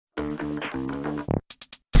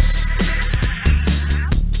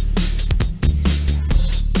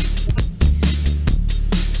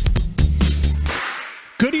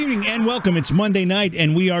welcome. It's Monday night,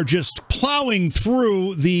 and we are just plowing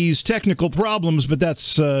through these technical problems, but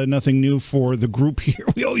that's nothing new for the group here.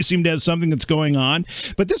 We always seem to have something that's going on,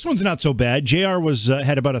 but this one's not so bad. JR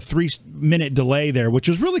had about a 3-minute delay there, which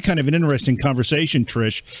was really kind of an interesting conversation,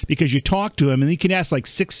 Trish, because you talk to him, and he can ask like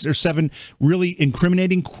 6 or 7 really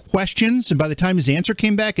incriminating questions, and by the time his answer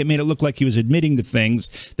came back, it made it look like he was admitting to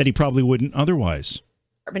things that he probably wouldn't otherwise.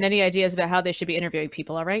 Any ideas about how they should be interviewing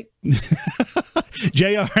people, all right?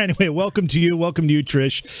 JR, anyway, welcome to you. Welcome to you,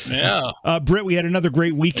 Trish. Yeah. Britt, we had another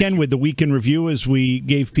great weekend with the Weekend Review as we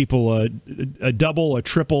gave people a double, a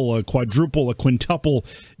triple, a quadruple, a quintuple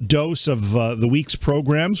dose of the week's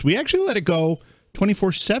programs. We actually let it go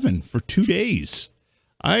 24/7 for 2 days.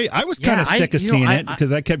 I was kind of sick of seeing it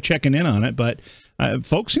because I kept checking in on it, but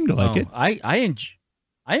folks seem to like it.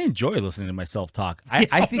 I enjoy listening to myself talk.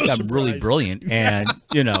 I think I'm really brilliant, and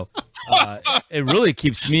it really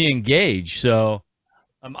keeps me engaged. So,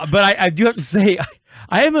 but I do have to say,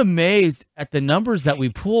 I am amazed at the numbers that we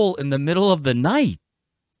pull in the middle of the night.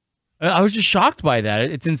 I was just shocked by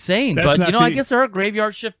that. It's insane. But I guess there are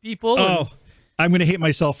graveyard shift people. Oh, I'm going to hate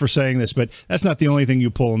myself for saying this, but that's not the only thing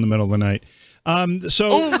you pull in the middle of the night. Wow. I'm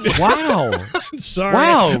sorry.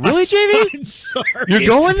 Wow, really, JV? I'm sorry. You're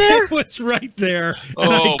going there? It was right there.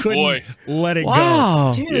 And I couldn't let it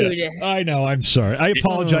go. Dude. Yeah, I know. I'm sorry. I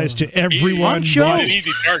apologize to everyone.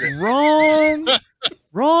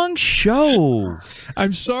 Wrong show.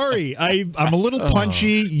 I'm sorry. I'm a little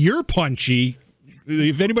punchy. You're punchy.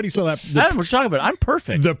 If anybody saw that, That's what we're talking about. I'm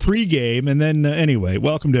perfect. The pregame, and then anyway,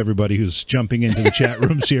 welcome to everybody who's jumping into the chat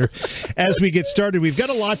rooms here. As we get started, we've got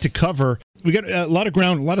a lot to cover. We got a lot of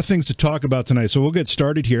ground, a lot of things to talk about tonight. So we'll get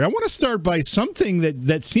started here. I want to start by something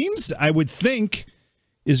that seems, I would think,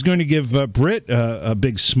 is going to give Britt a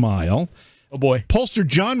big smile. Oh boy! Pollster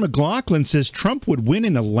John McLaughlin says Trump would win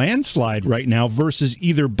in a landslide right now versus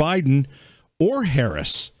either Biden or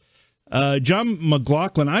Harris. John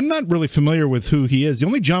McLaughlin, I'm not really familiar with who he is. The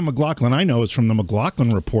only John McLaughlin I know is from the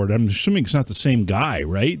McLaughlin Report. I'm assuming it's not the same guy,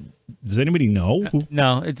 right? Does anybody know?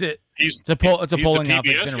 No, it's a polling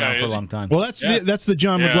outfit that's been around for a long time. Well, that's the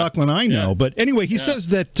John McLaughlin I know. Yeah. But anyway, he says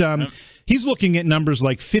that he's looking at numbers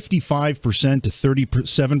like 55% to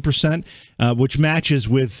 37%, which matches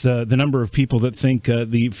with the number of people that think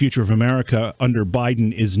the future of America under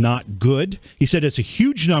Biden is not good. He said it's a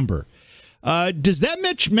huge number. Does that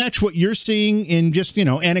match what you're seeing in just,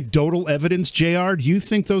 anecdotal evidence, JR? Do you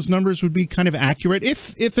think those numbers would be kind of accurate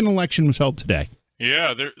if an election was held today?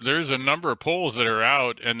 Yeah, there's a number of polls that are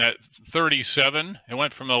out, and that 37, it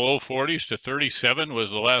went from the low 40s to 37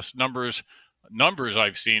 was the last numbers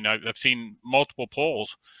I've seen. I've seen multiple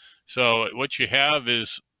polls. So what you have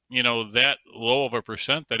is, that low of a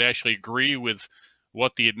percent that actually agree with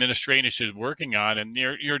what the administration is working on, and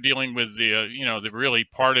you're dealing with the, the really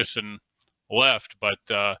partisan left, but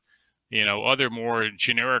other more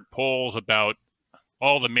generic polls about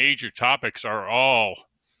all the major topics are all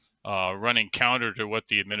running counter to what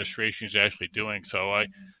the administration is actually doing. So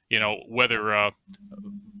whether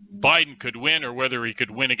Biden could win or whether he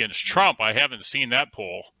could win against Trump, I haven't seen that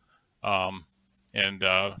poll, but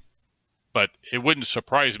it wouldn't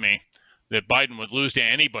surprise me that Biden would lose to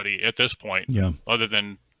anybody at this point, other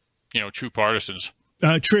than true partisans.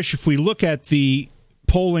 Trish, if we look at the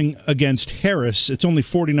polling against Harris, it's only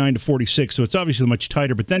 49 to 46, so it's obviously much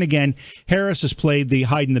tighter. But then again, Harris has played the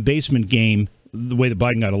hide in the basement game the way that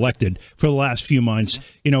Biden got elected for the last few months.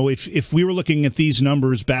 If we were looking at these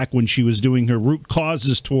numbers back when she was doing her root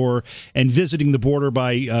causes tour and visiting the border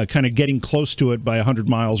by kind of getting close to it by 100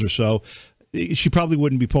 miles or so, she probably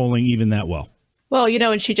wouldn't be polling even that well. Well,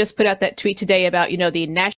 and she just put out that tweet today about, the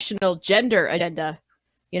national gender agenda,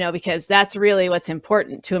 because that's really what's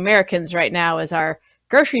important to Americans right now is our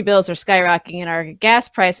grocery bills are skyrocketing and our gas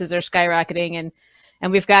prices are skyrocketing.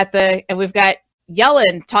 And we've got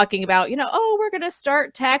Yellen talking about, we're going to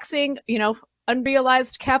start taxing,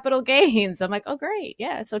 unrealized capital gains. I'm like, oh, great.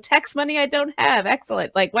 Yeah. So tax money I don't have.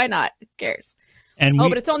 Excellent. Like, why not? Who cares?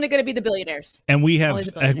 But it's only going to be the billionaires. And we're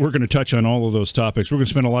going to touch on all of those topics. We're going to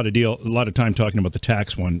spend a lot of time talking about the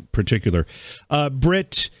tax one in particular.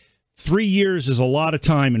 Britt, 3 years is a lot of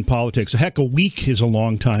time in politics. Heck, a week is a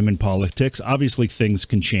long time in politics. Obviously, things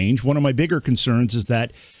can change. One of my bigger concerns is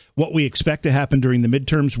that what we expect to happen during the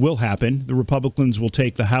midterms will happen. The Republicans will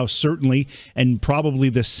take the House, certainly, and probably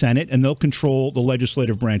the Senate, and they'll control the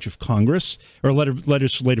legislative branch of Congress, or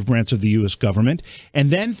legislative branch of the U.S. government. And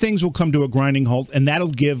then things will come to a grinding halt, and that'll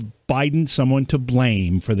give Biden someone to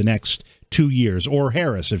blame for the next 2 years, or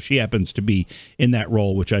Harris, if she happens to be in that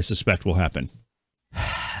role, which I suspect will happen.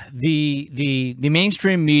 The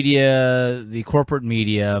mainstream media, the corporate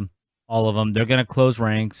media, all of them. They're going to close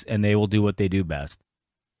ranks, and they will do what they do best.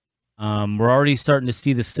 We're already starting to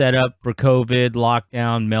see the setup for COVID,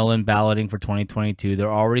 lockdown, mail-in balloting for 2022.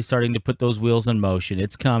 They're already starting to put those wheels in motion.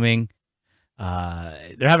 It's coming.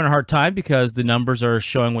 They're having a hard time because the numbers are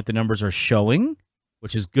showing what the numbers are showing,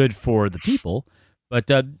 which is good for the people. But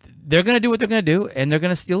they're going to do what they're going to do, and they're going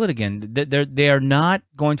to steal it again. They are not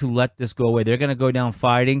going to let this go away. They're going to go down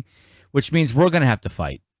fighting, which means we're going to have to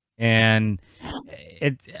fight. And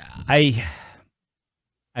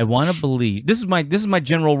I want to believe this is my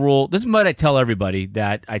general rule. This is what I tell everybody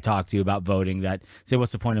that I talk to about voting. That say,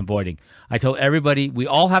 what's the point of voting? I tell everybody we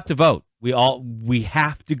all have to vote. We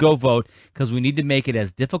have to go vote because we need to make it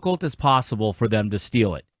as difficult as possible for them to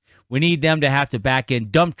steal it. We need them to have to back in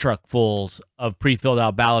dump truck fulls of pre-filled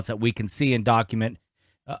out ballots that we can see and document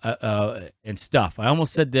and stuff. I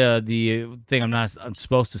almost said the thing I'm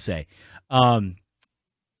supposed to say.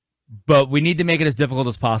 But we need to make it as difficult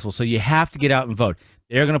as possible. So you have to get out and vote.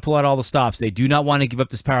 They're going to pull out all the stops. They do not want to give up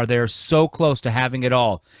this power. They're so close to having it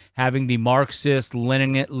all, having the Marxist,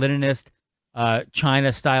 Leninist,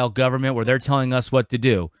 China-style government where they're telling us what to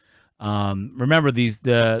do. Remember,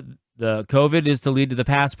 the COVID is to lead to the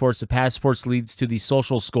passports. The passports leads to the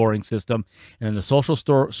social scoring system, and then the social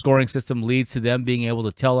scoring system leads to them being able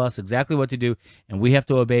to tell us exactly what to do, and we have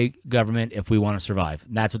to obey government if we want to survive.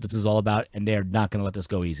 And that's what this is all about, and they're not going to let this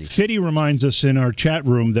go easy. Fiddy reminds us in our chat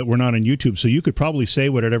room that we're not on YouTube, so you could probably say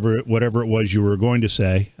whatever it was you were going to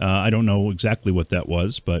say. I don't know exactly what that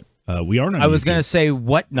was, but we are not. I was going to say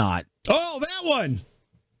what not. Oh, that one.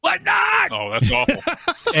 What not? Oh, that's awful.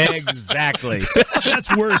 Exactly.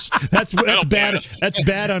 That's worse. That's bad. That's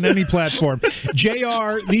bad on any platform.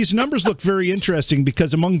 JR, these numbers look very interesting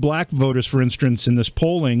because among black voters, for instance, in this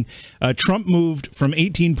polling, Trump moved from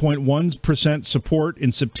 18.1% support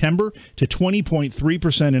in September to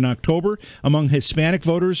 20.3% in October. Among Hispanic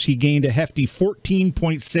voters, he gained a hefty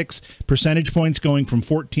 14.6 percentage points, going from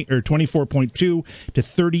 24.2 to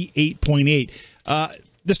 38.8.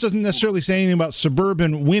 This doesn't necessarily say anything about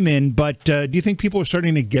suburban women, but do you think people are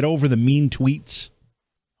starting to get over the mean tweets?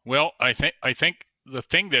 Well, I think the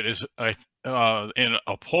thing that is in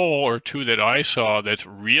a poll or two that I saw that's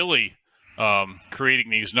really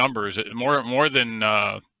creating these numbers more than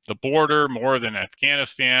the border, more than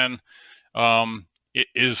Afghanistan, it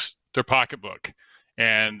is their pocketbook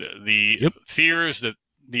and the fears that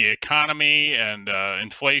the economy and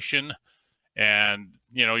inflation. And,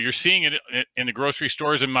 you're seeing it in the grocery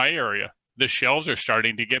stores in my area. The shelves are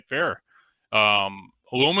starting to get bare.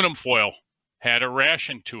 Aluminum foil had a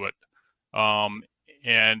ration to it.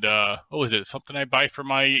 And what was it? Something I buy for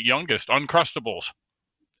my youngest, Uncrustables,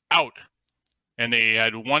 out. And they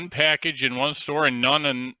had one package in one store and none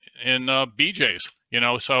in BJ's.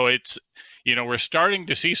 So it's, we're starting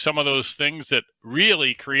to see some of those things that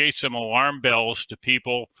really create some alarm bells to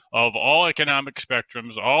people of all economic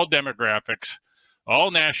spectrums, all demographics,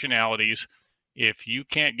 all nationalities. If you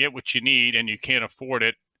can't get what you need and you can't afford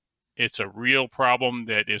it, it's a real problem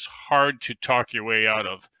that is hard to talk your way out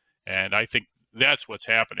of. And I think that's what's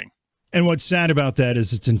happening. And what's sad about that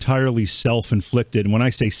is it's entirely self-inflicted. And when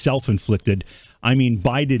I say self-inflicted, I mean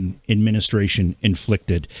Biden administration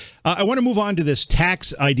inflicted. I want to move on to this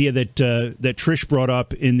tax idea that Trish brought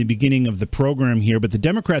up in the beginning of the program here. But the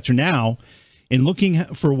Democrats are now, in looking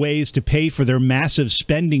for ways to pay for their massive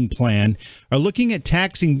spending plan, are looking at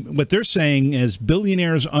taxing what they're saying as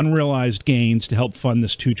billionaires' unrealized gains to help fund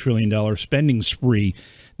this $2 trillion spending spree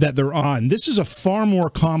that they're on. This is a far more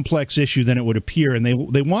complex issue than it would appear, and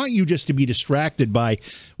they want you just to be distracted by,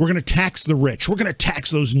 we're going to tax the rich, we're going to tax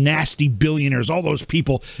those nasty billionaires, all those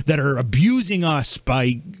people that are abusing us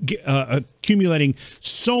by accumulating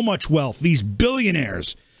so much wealth, these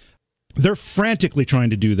billionaires. They're frantically trying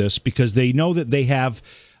to do this because they know that they have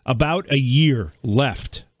about a year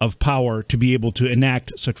left of power to be able to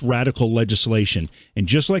enact such radical legislation. And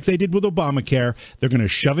just like they did with Obamacare, they're going to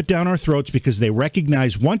shove it down our throats because they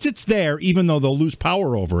recognize once it's there, even though they'll lose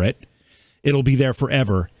power over it, it'll be there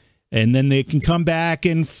forever. And then they can come back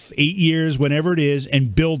in 8 years, whenever it is,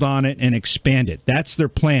 and build on it and expand it. That's their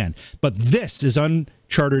plan. But this is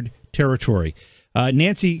uncharted territory.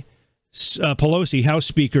 Nancy Pelosi, House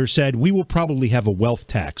Speaker, said we will probably have a wealth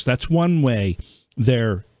tax. That's one way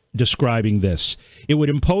they're describing this. It would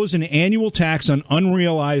impose an annual tax on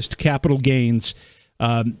unrealized capital gains,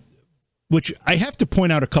 which I have to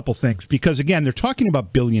point out a couple things because, again, they're talking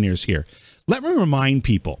about billionaires here. Let me remind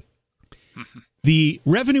people, the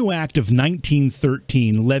Revenue Act of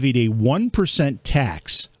 1913 levied a 1%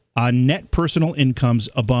 tax on net personal incomes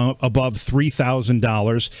above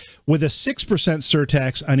 $3,000 with a 6%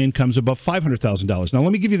 surtax on incomes above $500,000. Now,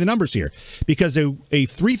 let me give you the numbers here, because a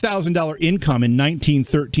 $3,000 income in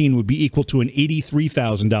 1913 would be equal to an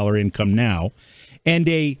 $83,000 income now, and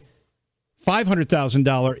a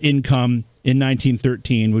 $500,000 income in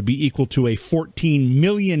 1913 would be equal to a $14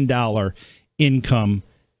 million income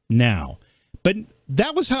now. But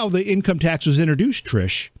that was how the income tax was introduced,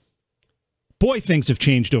 Trish. Boy, things have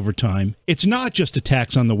changed over time. It's not just a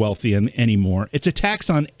tax on the wealthy anymore. It's a tax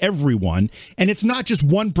on everyone. And it's not just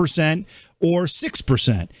 1% or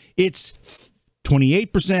 6%. It's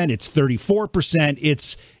 28%. It's 34%.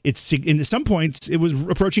 It's in some points, it was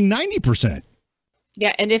approaching 90%.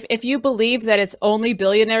 Yeah, and if you believe that it's only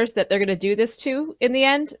billionaires that they're going to do this to in the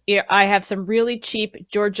end, I have some really cheap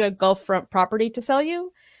Georgia Gulf front property to sell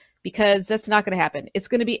you, because that's not going to happen. It's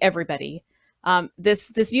going to be everybody.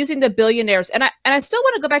 This using the billionaires, and I still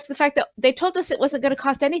want to go back to the fact that they told us it wasn't going to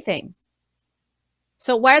cost anything.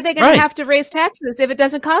 So why are they going to have to raise taxes if it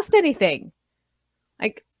doesn't cost anything?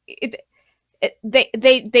 Like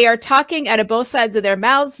they are talking out of both sides of their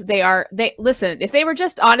mouths. They listen. If they were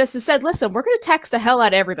just honest and said, "Listen, we're going to tax the hell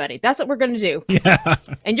out of everybody. That's what we're going to do,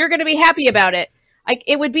 and you're going to be happy about it," like,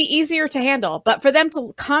 it would be easier to handle. But for them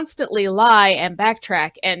to constantly lie and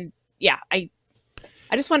backtrack, and I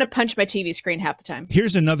just want to punch my TV screen half the time.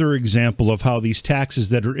 Here's another example of how these taxes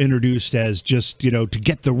that are introduced as just, to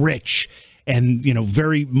get the rich and,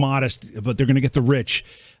 very modest, but they're going to get the rich.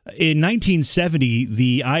 In 1970,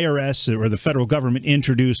 the IRS, or the federal government,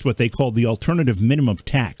 introduced what they called the alternative minimum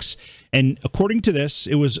tax. And according to this,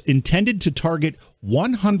 it was intended to target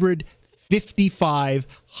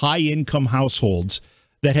 155 high-income households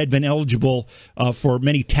that had been eligible for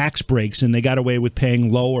many tax breaks, and they got away with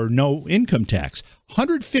paying low or no income tax.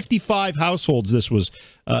 155 households this was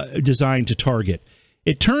designed to target.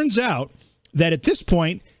 It turns out that at this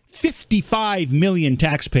point, 55 million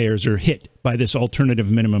taxpayers are hit by this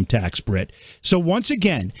alternative minimum tax, Brit. So once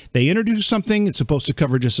again, they introduce something. It's supposed to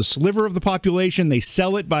cover just a sliver of the population. They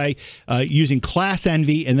sell it by using class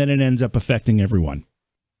envy, and then it ends up affecting everyone.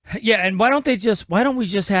 Yeah, and why don't we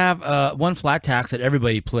just have one flat tax that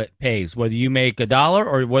everybody pays, whether you make $1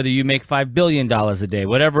 or whether you make $5 billion a day,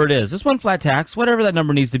 whatever it is. Just one flat tax, whatever that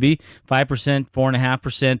number needs to be, 5%,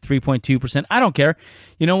 4.5%, 3.2%. I don't care.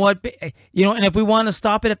 You know what? And if we want to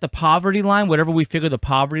stop it at the poverty line, whatever we figure the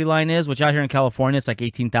poverty line is, which out here in California, it's like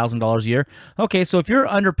 $18,000 a year. Okay, so if you're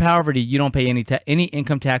under poverty, you don't pay any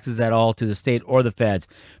income taxes at all to the state or the feds.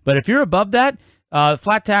 But if you're above that,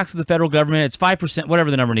 flat tax to the federal government, it's 5%,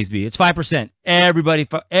 whatever the number needs to be. It's 5%. Everybody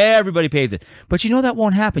pays it. But that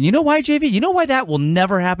won't happen. You know why, JV? You know why that will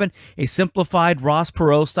never happen? A simplified Ross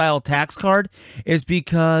Perot-style tax card is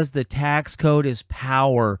because the tax code is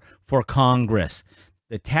power for Congress.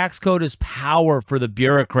 The tax code is power for the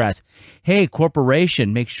bureaucrats. Hey,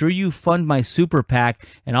 corporation, make sure you fund my super PAC,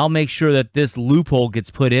 and I'll make sure that this loophole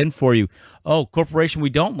gets put in for you. Oh, corporation we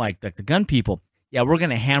don't like the gun people. Yeah, we're going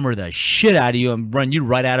to hammer the shit out of you and run you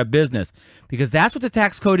right out of business, because that's what the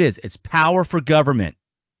tax code is. It's power for government.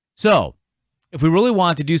 So if we really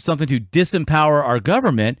want to do something to disempower our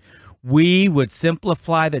government, we would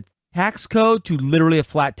simplify the tax code to literally a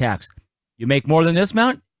flat tax. You make more than this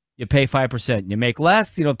amount, you pay 5%. You make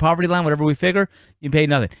less, poverty line, whatever we figure, you pay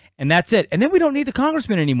nothing. And that's it. And then we don't need the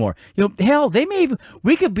congressman anymore. Hell,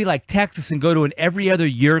 we could be like Texas and go to an every other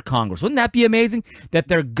year Congress. Wouldn't that be amazing? That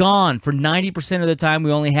they're gone for 90% of the time.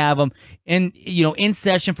 We only have them in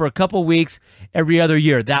session for a couple weeks every other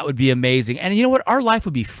year. That would be amazing. And you know what? Our life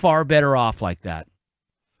would be far better off like that.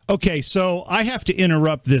 Okay, so I have to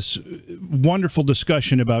interrupt this wonderful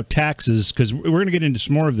discussion about taxes, because we're going to get into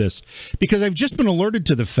some more of this, because I've just been alerted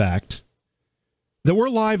to the fact that we're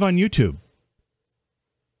live on YouTube.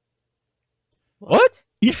 What?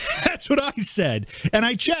 Yeah, that's what I said. And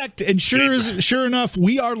I checked, and sure enough,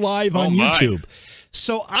 we are live on YouTube.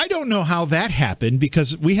 So I don't know how that happened,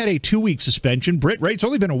 because we had a 2-week suspension. Britt, right? It's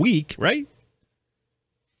only been a week, right?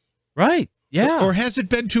 Right, yeah. Or has it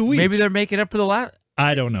been 2 weeks? Maybe they're making up for the last...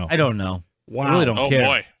 I don't know. Wow. I really don't care.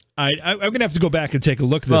 Boy. I'm going to have to go back and take a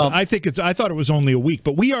look at this. Well, I thought it was only a week,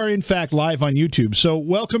 but we are in fact live on YouTube. So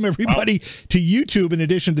welcome everybody to YouTube, in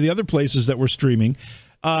addition to the other places that we're streaming.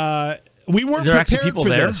 We weren't prepared for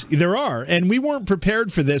this. There are, and we weren't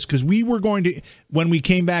prepared for this, because we were going to, when we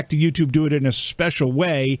came back to YouTube, do it in a special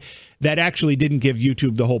way that actually didn't give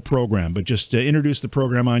YouTube the whole program, but just introduced the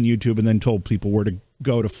program on YouTube and then told people where to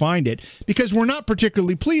go to find it, because we're not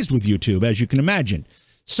particularly pleased with YouTube, as you can imagine.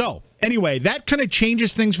 So anyway, that kind of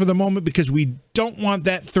changes things for the moment, because we don't want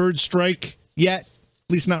that third strike yet, at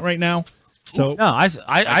least not right now. So No, I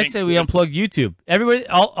say we unplug YouTube. Everybody,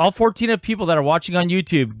 all 14 of people that are watching on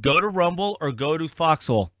YouTube, go to Rumble or go to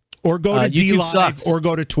Foxhole. Or go to YouTube DLive sucks. or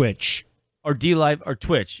go to Twitch. Or DLive or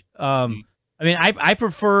Twitch. I mean, I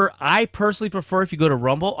personally prefer if you go to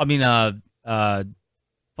Rumble. I mean,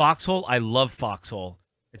 Foxhole. I love Foxhole.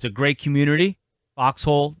 It's a great community.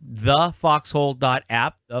 Foxhole,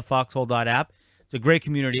 thefoxhole.app. It's a great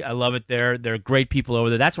community. I love it there. There are great people over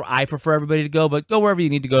there. That's where I prefer everybody to go, but go wherever you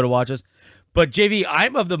need to go to watch us. But JV,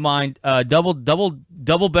 I'm of the mind double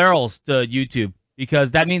barrels to YouTube,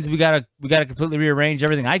 because that means we gotta completely rearrange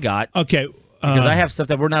everything I got. Okay. Because I have stuff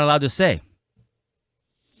that we're not allowed to say.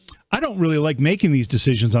 I don't really like making these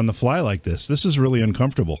decisions on the fly like this. This is really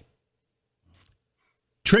uncomfortable.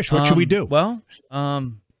 Trish, what should we do? Well,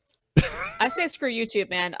 I say screw YouTube,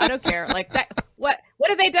 man. I don't care. Like that. What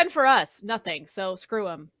have they done for us? Nothing. So screw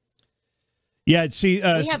them. Yeah. See,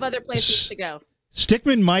 we have other places to go.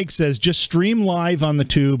 Stickman Mike says just stream live on the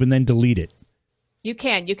tube and then delete it. You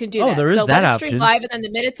can do that. There is so that let it option. stream live, and then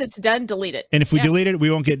the minutes it's done, delete it. And if we delete it,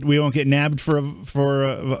 we won't get nabbed for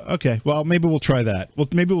okay. Well, maybe we'll try that.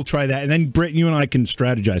 Maybe we'll try that, and then Britt, you and I can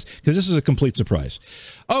strategize, because this is a complete surprise.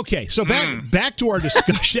 Okay, so back to our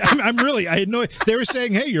discussion. I'm really, I had no. They were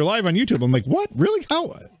saying, "Hey, you're live on YouTube." I'm like, "What? Really?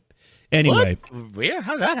 How?" Anyway, where?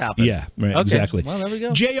 How'd that happen? Yeah, right, okay. Exactly. Well, there we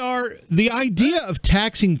go. JR, the idea of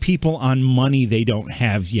taxing people on money they don't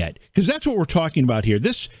have yet, because that's what we're talking about here.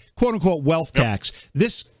 This quote unquote wealth tax,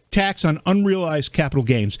 this tax on unrealized capital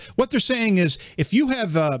gains. What they're saying is, if you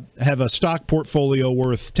have a stock portfolio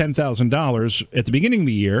worth $10,000 at the beginning of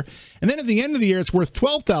the year, and then at the end of the year it's worth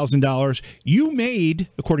 $12,000, you made,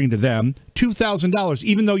 according to them, $2,000.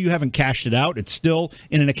 Even though you haven't cashed it out, it's still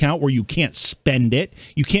in an account where you can't spend it,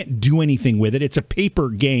 you can't do anything with it. It's a paper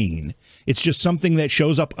gain. It's just something that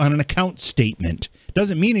shows up on an account statement.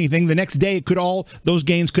 Doesn't mean anything. The next day, those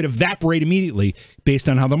gains could evaporate immediately based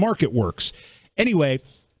on how the market works. Anyway.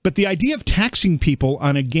 But the idea of taxing people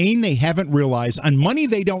on a gain they haven't realized, on money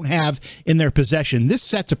they don't have in their possession, this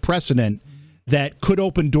sets a precedent that could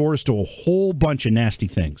open doors to a whole bunch of nasty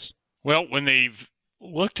things. Well, when they've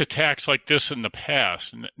looked at tax like this in the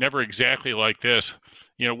past, never exactly like this,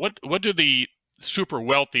 what do the super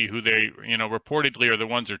wealthy, who they, reportedly are the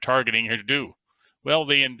ones they're targeting here, to do? Well,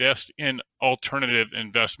 they invest in alternative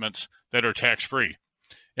investments that are tax-free.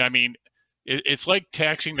 I mean, it's like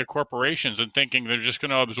taxing the corporations and thinking they're just going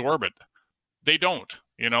to absorb it. They don't.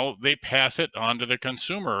 They pass it on to the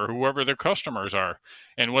consumer or whoever their customers are.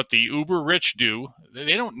 And what the uber rich do,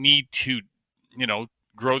 they don't need to,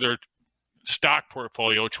 grow their stock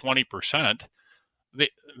portfolio 20%.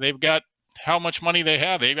 They've got how much money they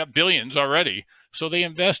have. They've got billions already. So they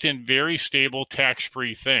invest in very stable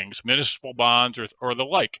tax-free things, municipal bonds or the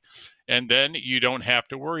like. And then you don't have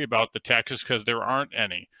to worry about the taxes because there aren't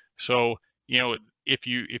any. So if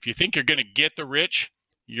you think you're going to get the rich,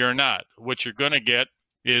 you're not. What you're going to get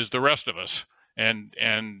is the rest of us.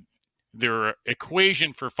 And their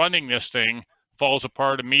equation for funding this thing falls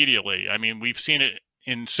apart immediately. I mean, we've seen it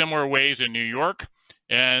in similar ways in New York,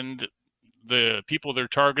 and the people they're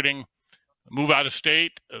targeting move out of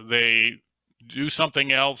state. They do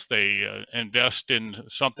something else. They invest in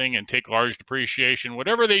something and take large depreciation.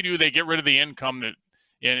 Whatever they do, they get rid of the income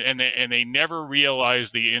and they never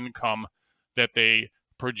realize the income that they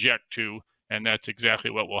project to, and that's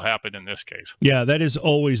exactly what will happen in this case. Yeah, that is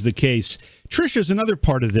always the case. Trish, there's another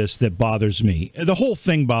part of this that bothers me. The whole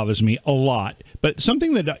thing bothers me a lot, but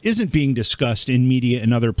something that isn't being discussed in media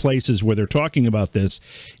and other places where they're talking about this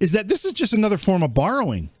is that this is just another form of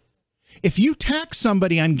borrowing. If you tax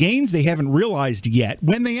somebody on gains they haven't realized yet,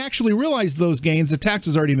 when they actually realize those gains, the tax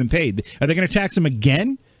has already been paid. Are they going to tax them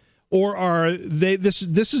again? Or are they? This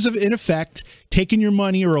is in effect taking your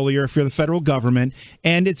money earlier if you're the federal government,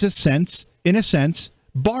 and it's in a sense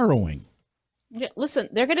borrowing. Yeah, listen,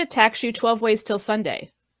 they're going to tax you 12 ways till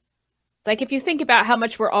Sunday. It's like, if you think about how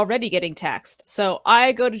much we're already getting taxed. So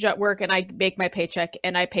I go to work and I make my paycheck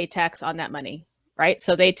and I pay tax on that money, right?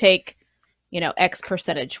 So they take, X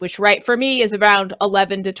percentage, which right for me is around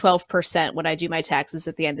 11 to 12% when I do my taxes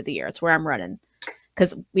at the end of the year. It's where I'm running,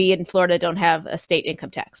 because we in Florida don't have a state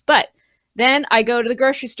income tax. But then I go to the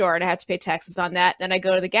grocery store and I have to pay taxes on that. Then I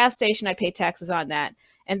go to the gas station, I pay taxes on that.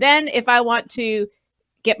 And then if I want to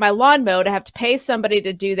get my lawn mowed, I have to pay somebody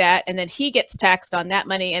to do that. And then he gets taxed on that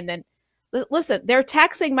money. And then, listen, they're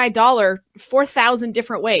taxing my dollar 4,000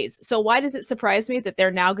 different ways. So why does it surprise me that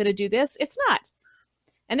they're now going to do this? It's not.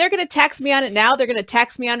 And they're going to tax me on it now. They're going to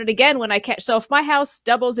tax me on it again when I catch. So if my house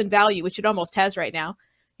doubles in value, which it almost has right now,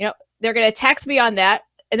 they're going to tax me on that.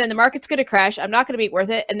 And then the market's going to crash. I'm not going to be worth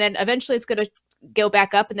it. And then eventually it's going to go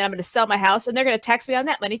back up. And then I'm going to sell my house and they're going to tax me on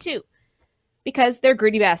that money too. because they're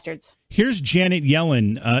greedy bastards. Here's Janet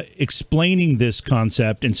Yellen explaining this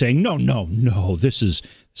concept and saying, no, this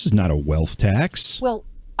is not a wealth tax. Well,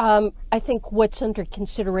 I think what's under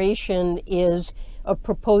consideration is a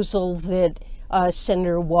proposal that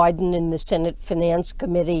Senator Wyden and the Senate Finance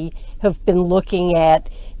Committee have been looking at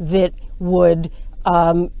that would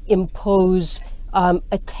impose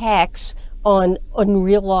a tax on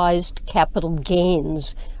unrealized capital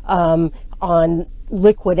gains on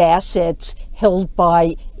liquid assets held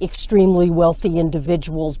by extremely wealthy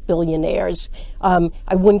individuals, billionaires.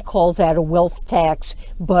 I wouldn't call that a wealth tax,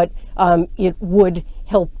 but it would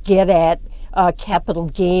help get at capital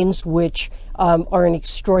gains, which are an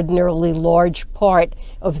extraordinarily large part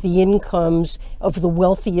of the incomes of the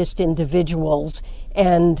wealthiest individuals.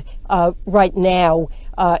 And right now,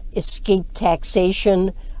 escape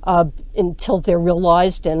taxation until they're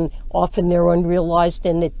realized, and often they're unrealized,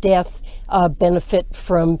 and at death benefit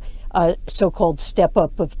from so-called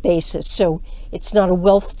step-up of basis. So it's not a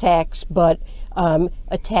wealth tax, but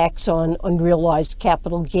a tax on unrealized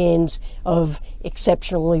capital gains of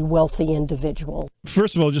exceptionally wealthy individuals.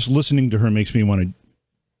 First of all, just listening to her makes me want to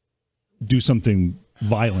do something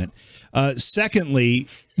violent. Secondly,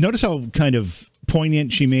 notice how kind of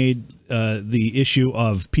poignant she made the issue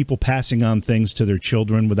of people passing on things to their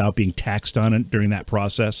children without being taxed on it during that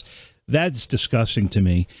process. That's disgusting to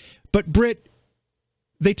me. But Britt,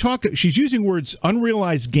 she's using words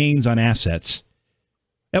unrealized gains on assets.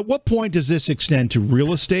 At what point does this extend to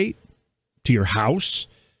real estate, to your house,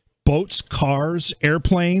 boats, cars,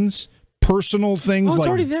 airplanes, personal things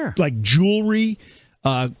like jewelry,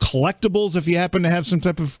 collectibles if you happen to have some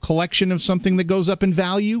type of collection of something that goes up in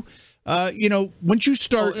value? Once you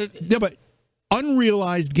start, but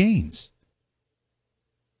unrealized gains.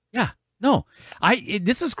 Yeah, no,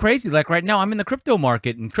 this is crazy. Like right now, I'm in the crypto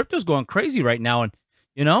market, and crypto's going crazy right now, and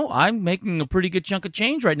I'm making a pretty good chunk of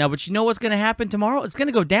change right now. But you know what's going to happen tomorrow? It's going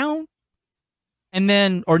to go down, and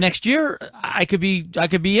then or next year, I could be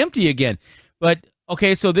empty again. But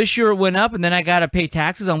okay, so this year it went up, and then I got to pay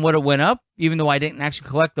taxes on what it went up, even though I didn't actually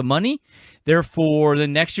collect the money. Therefore, the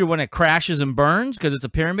next year when it crashes and burns because it's a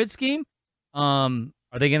pyramid scheme, are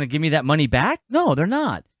they going to give me that money back? No, they're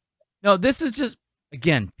not. No, this is just,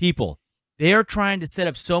 again, people, they are trying to set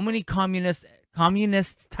up so many communist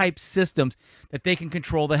type systems that they can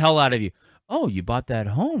control the hell out of you. Oh, you bought that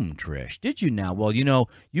home, Trish, did you now? Well,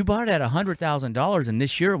 you bought it at $100,000, and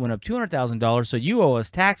this year it went up $200,000, so you owe us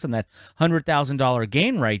tax on that $100,000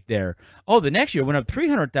 gain right there. Oh, the next year it went up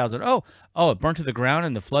 $300,000. Oh, it burnt to the ground,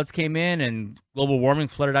 and the floods came in, and global warming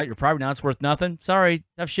flooded out your property. Now it's worth nothing. Sorry,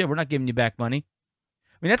 tough shit. We're not giving you back money.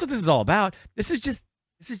 I mean, that's what this is all about. This is just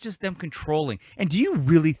them controlling. And do you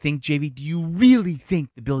really think, JV,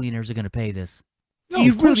 the billionaires are going to pay this? No,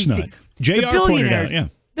 of course not. JR pointed out, yeah.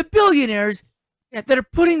 The billionaires that are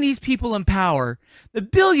putting these people in power, the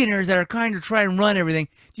billionaires that are kind of trying to run everything,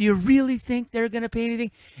 do you really think they're going to pay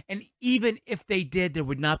anything? And even if they did, there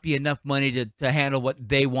would not be enough money to handle what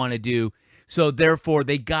they want to do. So therefore,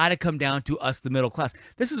 they got to come down to us, the middle class.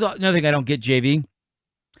 This is another thing I don't get, JV.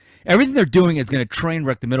 Everything they're doing is going to train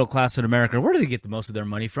wreck the middle class in America. Where do they get the most of their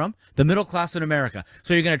money from? The middle class in America.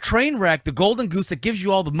 So you're going to train wreck the golden goose that gives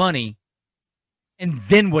you all the money. And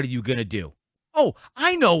then what are you going to do? Oh,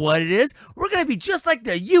 I know what it is. We're going to be just like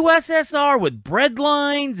the USSR with bread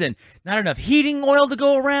lines and not enough heating oil to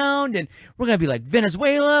go around. And we're going to be like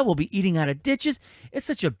Venezuela. We'll be eating out of ditches. It's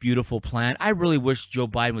such a beautiful plan. I really wish Joe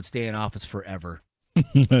Biden would stay in office forever.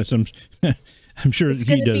 I'm sure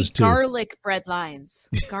he does too. Garlic bread lines.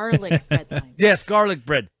 Garlic bread lines. Yes, garlic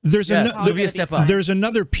bread. There's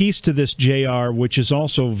another piece to this, JR, which is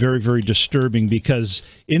also very, very disturbing because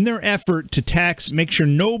in their effort to make sure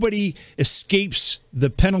nobody escapes the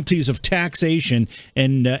penalties of taxation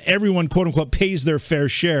and everyone, quote unquote, pays their fair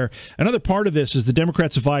share. Another part of this is the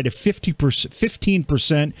Democrats have vied a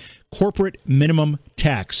 15% corporate minimum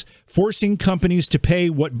tax, forcing companies to pay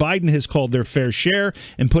what Biden has called their fair share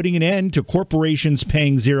and putting an end to corporations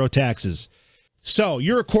paying zero taxes. So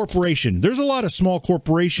you're a corporation. There's a lot of small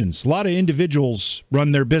corporations. A lot of individuals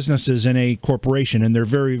run their businesses in a corporation, and they're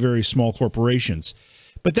very, very small corporations.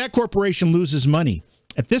 But that corporation loses money.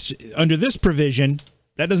 Under this provision,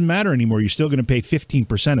 that doesn't matter anymore. You're still going to pay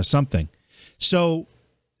 15% of something. So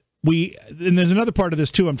and there's another part of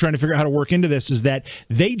this too. I'm trying to figure out how to work into this. Is that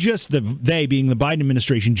they being the Biden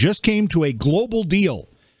administration just came to a global deal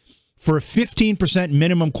for a 15%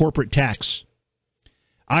 minimum corporate tax.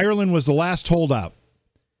 Ireland was the last holdout.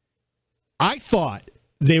 I thought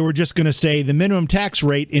they were just going to say the minimum tax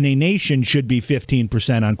rate in a nation should be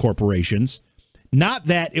 15% on corporations. Not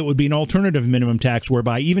that it would be an alternative minimum tax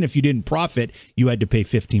whereby even if you didn't profit, you had to pay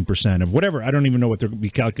 15% of whatever. I don't even know what they're be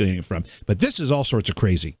calculating it from. But this is all sorts of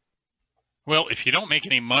crazy. Well, if you don't make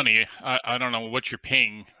any money, I don't know what you're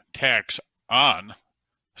paying tax on.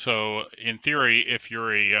 So in theory, if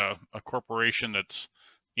you're a corporation that's,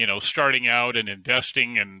 starting out and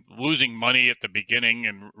investing and losing money at the beginning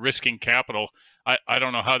and risking capital, I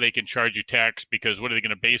don't know how they can charge you tax, because what are they going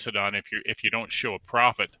to base it on if you don't show a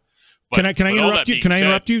profit? But, can I interrupt you? Can I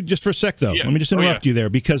interrupt you just for a sec, though? Yeah. Let me just interrupt you there,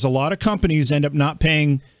 because a lot of companies end up not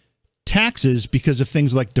paying taxes because of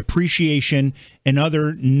things like depreciation and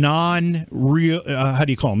other non-real,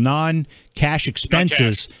 non-cash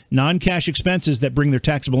expenses, non-cash expenses that bring their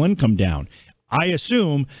taxable income down. I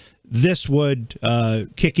assume this would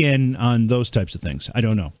kick in on those types of things. I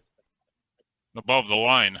don't know. Above the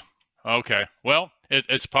line. Okay. Well,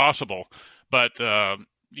 it's possible, but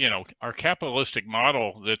our capitalistic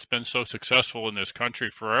model that's been so successful in this country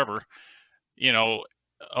forever,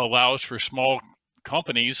 allows for small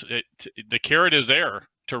companies. The carrot is there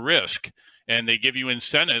to risk, and they give you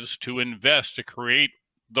incentives to invest to create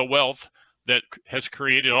the wealth that has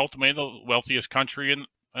created ultimately the wealthiest country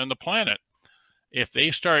on the planet. If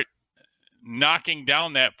they start knocking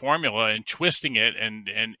down that formula and twisting it and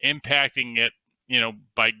impacting it,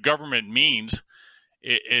 by government means,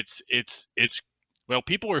 well,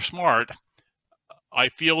 people are smart. I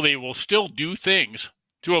feel they will still do things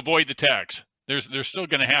to avoid the tax. There's still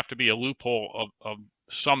going to have to be a loophole of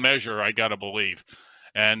some measure, I got to believe.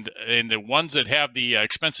 And the ones that have the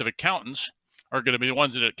expensive accountants are going to be the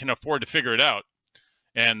ones that can afford to figure it out.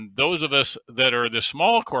 And those of us that are the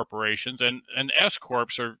small corporations and S corps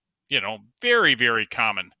are, very, very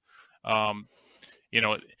common. The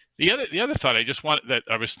other thought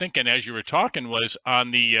I was thinking as you were talking was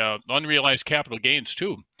on the unrealized capital gains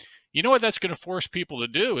too. You know what that's going to force people to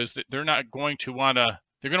do is that they're going to want to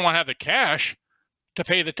have the cash to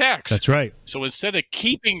pay the tax. That's right. So instead of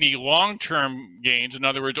keeping the long-term gains, in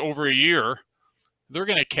other words, over a year, they're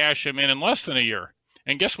going to cash them in less than a year.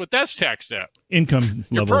 And guess what that's taxed at? Income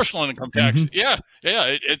Your levels. personal income tax.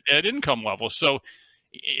 Mm-hmm. At income level. So,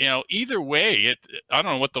 either way, I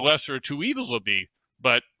don't know what the lesser of two evils will be,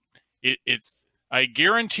 but I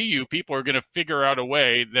guarantee you people are going to figure out a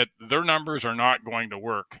way that their numbers are not going to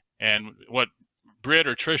work. And what Britt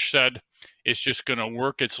or Trish said, it's just going to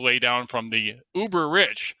work its way down from the uber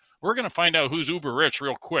rich. We're going to find out who's uber rich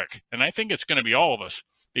real quick. And I think it's going to be all of us,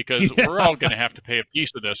 because we're all going to have to pay a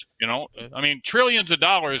piece of this. I mean, trillions of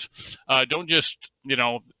dollars don't just,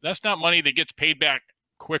 that's not money that gets paid back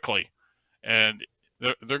quickly. And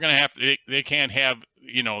they're going to have to, they can't have,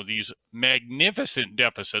 these magnificent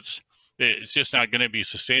deficits. It's just not going to be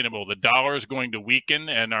sustainable. The dollar is going to weaken,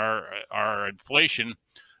 and our inflation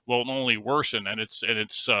will only worsen, and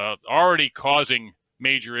it's already causing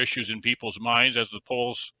major issues in people's minds, as the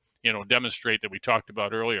polls demonstrate that we talked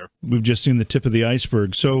about earlier. We've just seen the tip of the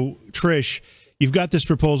iceberg. So, Trish, you've got this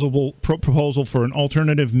proposal for an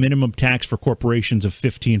alternative minimum tax for corporations of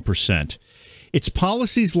 15%. It's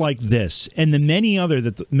policies like this and the many others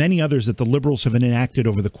that the liberals have enacted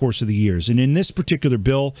over the course of the years. And in this particular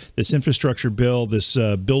bill, this infrastructure bill, this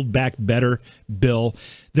Build Back Better bill,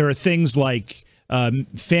 there are things like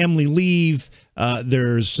family leave,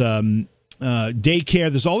 there's daycare,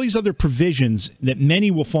 there's all these other provisions that many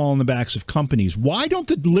will fall on the backs of companies. Why don't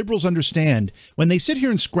the liberals understand when they sit here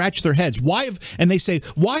and scratch their heads? Why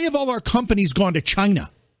have all our companies gone to China?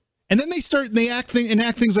 And then they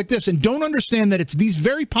enact things like this and don't understand that it's these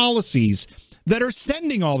very policies that are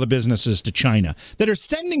sending all the businesses to China, that are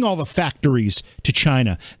sending all the factories to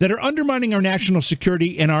China, that are undermining our national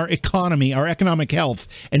security and our economy, our economic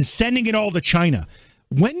health, and sending it all to China.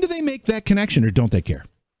 When do they make that connection, or don't they care?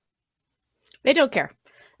 They don't care.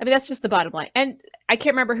 I mean, that's just the bottom line. And I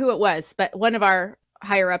can't remember who it was, but one of our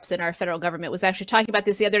higher ups in our federal government was actually talking about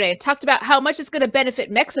this the other day and talked about how much it's going to benefit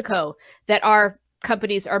Mexico that our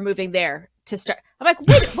companies are moving there to start. I'm like,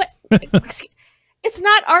 wait, what? It's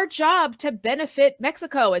not our job to benefit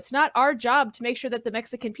Mexico. It's not our job to make sure that the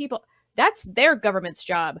Mexican people, that's their government's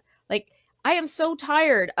job. Like, I am so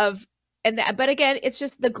tired of, but again, it's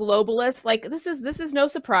just the globalists. Like, this is no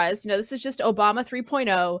surprise. This is just Obama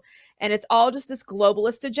 3.0, and it's all just this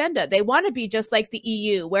globalist agenda. They want to be just like the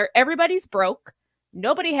EU, where everybody's broke.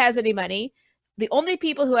 Nobody has any money. The only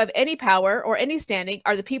people who have any power or any standing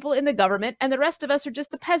are the people in the government, and the rest of us are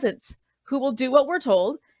just the peasants who will do what we're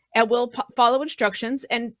told and will follow instructions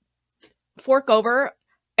and fork over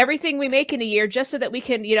everything we make in a year just so that we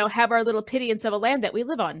can, have our little pittance of a land that we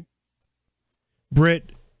live on.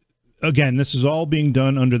 Britt, again, this is all being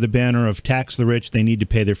done under the banner of tax the rich. They need to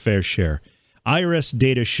pay their fair share. IRS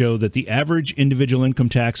data show that the average individual income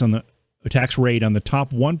tax rate on the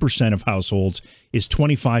top 1% of households is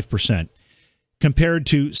 25%, compared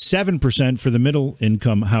to 7% for the middle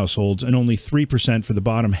income households and only 3% for the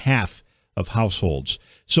bottom half of households.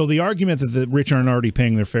 So the argument that the rich aren't already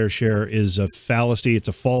paying their fair share is a fallacy. It's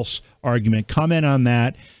a false argument. Comment on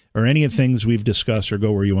that or any of the things we've discussed, or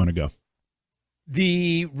go where you want to go.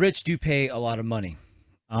 The rich do pay a lot of money.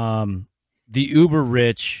 The uber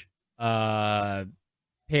rich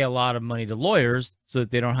pay a lot of money to lawyers so that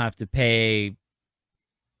they don't have to pay,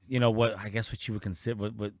 what you would consider,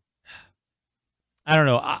 what I don't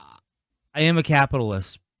know. I am a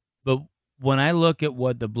capitalist, but when I look at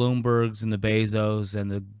what the Bloombergs and the Bezos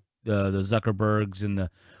and the Zuckerbergs and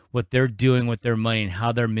what they're doing with their money and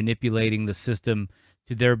how they're manipulating the system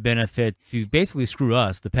to their benefit to basically screw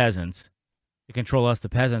us, the peasants, to control us, the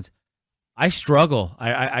peasants, I struggle.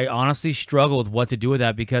 I honestly struggle with what to do with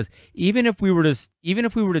that, because even if we were to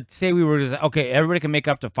say okay, everybody can make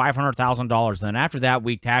up to $500,000, then after that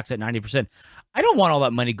we tax at 90%. I don't want all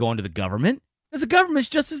that money going to the government, because the government's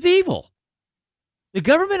just as evil. The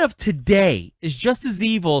government of today is just as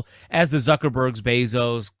evil as the Zuckerbergs,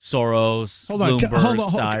 Bezos, Soros, Bloomberg.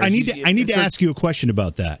 Hold on. I need to ask you a question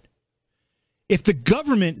about that. If the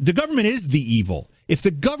government is the evil. If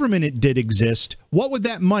the government did exist, what would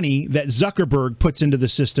that money that Zuckerberg puts into the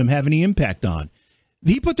system have any impact on?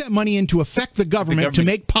 He put that money in to affect the government to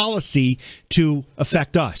make policy to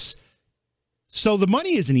affect us. So the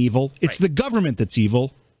money isn't evil. It's the government that's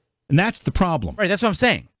evil, and that's the problem. Right. That's what I'm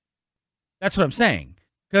saying.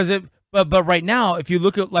 But right now, if you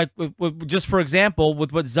look at with just for example,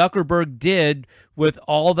 with what Zuckerberg did with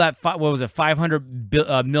all that, what was it,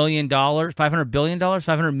 $500 million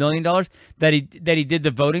that he did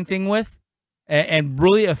the voting thing with, and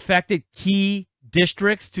really affected key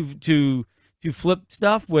districts to flip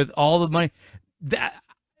stuff with all the money.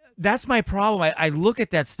 That's my problem. I look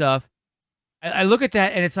at that stuff. I look at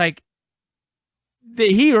that, and it's like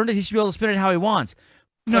he earned it. He should be able to spend it how he wants.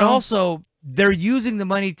 But also, they're using the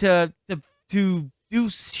money to do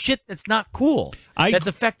shit that's not cool. That's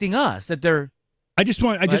affecting us. I just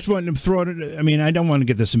want to throw it. I mean, I don't want to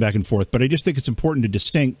get this back and forth, but I just think it's important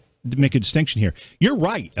to make a distinction here. You're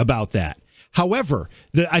right about that. However,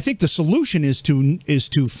 I think the solution is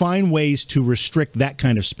to find ways to restrict that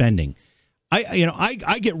kind of spending.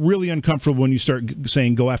 I get really uncomfortable when you start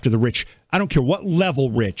saying go after the rich. I don't care what level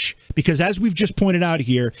rich, because as we've just pointed out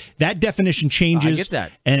here, that definition changes. I get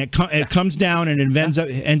that. And it comes down, and it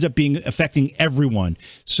ends up being affecting everyone.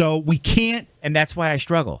 So we can't. And that's why I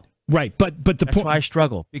struggle. Right, but that's why I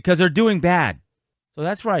struggle, because they're doing bad. So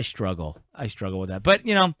that's where I struggle. I struggle with that. But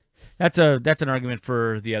that's an argument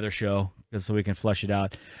for the other show, just so we can flesh it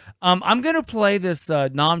out. I'm gonna play this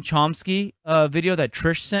Noam Chomsky video that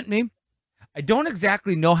Trish sent me. I don't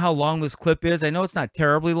exactly know how long this clip is. I know it's not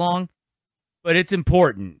terribly long, but it's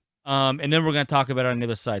important. And then we're going to talk about it on the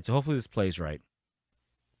other side. So hopefully this plays right.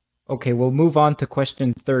 Okay, we'll move on to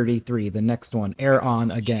question 33, the next one. Air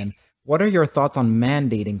on again. What are your thoughts on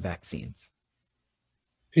mandating vaccines?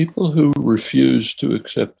 People who refuse to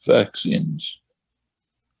accept vaccines,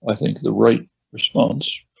 I think the right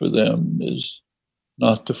response for them is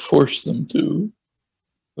not to force them to,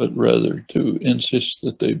 but rather to insist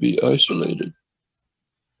that they be isolated.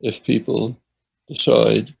 If people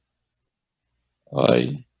decide,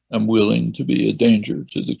 I am willing to be a danger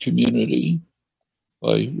to the community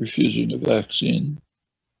by refusing a vaccine,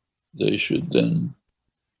 they should then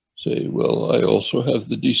say, well, I also have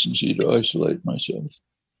the decency to isolate myself.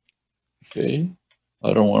 Okay,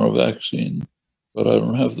 I don't want a vaccine, but I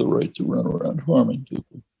don't have the right to run around harming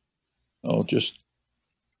people.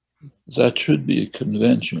 That should be a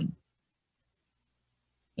convention.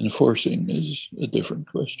 Enforcing is a different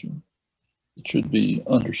question. It should be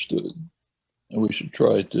understood, and we should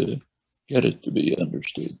try to get it to be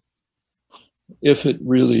understood. If it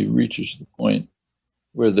really reaches the point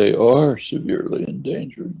where they are severely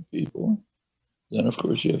endangering people, then of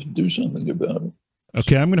course you have to do something about it.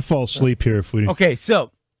 Okay, I'm going to fall asleep here if we. Okay,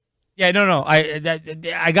 so yeah, no,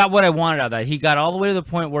 I got what I wanted out of that. He got all the way to the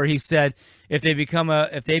point where he said, if they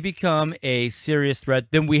become a serious threat,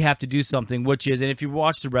 then we have to do something. Which is, and if you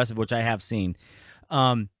watch the rest of which I have seen,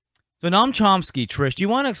 so Noam Chomsky, Trish, do you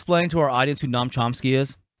want to explain to our audience who Noam Chomsky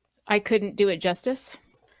is? I couldn't do it justice.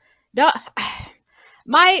 No,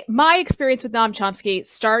 my experience with Noam Chomsky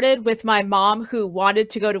started with my mom, who wanted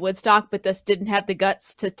to go to Woodstock, but just didn't have the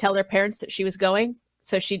guts to tell her parents that she was going,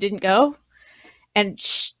 so she didn't go. And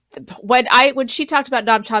when she talked about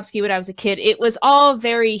Noam Chomsky when I was a kid, it was all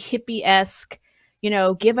very hippie-esque,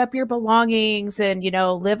 give up your belongings and,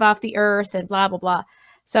 live off the earth and blah, blah, blah.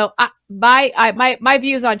 So my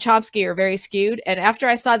views on Chomsky are very skewed. And after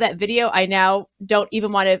I saw that video, I now don't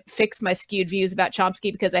even want to fix my skewed views about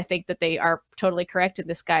Chomsky because I think that they are totally correct. And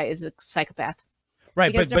this guy is a psychopath.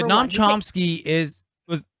 Right. Because But Noam Chomsky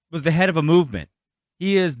was the head of a movement.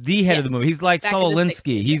 He is the head of the movement. He's like Saul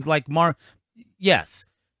Alinsky. He's like Yes.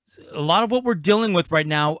 A lot of what we're dealing with right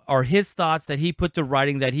now are his thoughts that he put to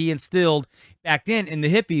writing, that he instilled back then in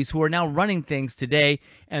the hippies who are now running things today.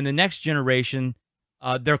 And the next generation,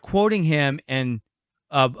 they're quoting him and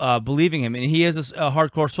believing him. And he is a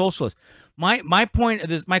hardcore socialist. My point of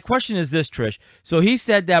this, my question is this, Trish. So he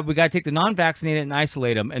said that we got to take the non-vaccinated and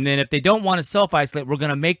isolate them. And then if they don't want to self-isolate, we're going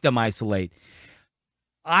to make them isolate.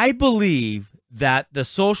 I believe that the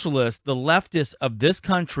socialists, the leftists of this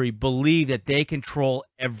country believe that they control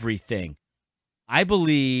everything. I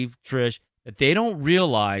believe, Trish, that they don't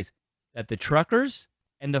realize that the truckers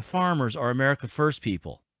and the farmers are America First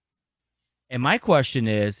people. And my question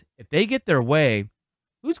is, if they get their way,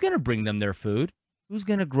 who's going to bring them their food? Who's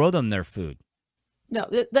going to grow them their food? No,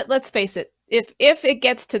 let's face it. If it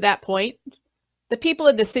gets to that point, the people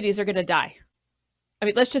in the cities are going to die. I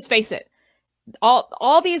mean, let's just face it.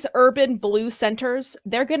 All these urban blue centers,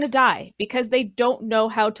 they're going to die because they don't know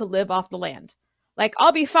how to live off the land. Like,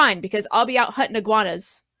 I'll be fine because I'll be out hunting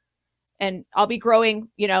iguanas and I'll be growing,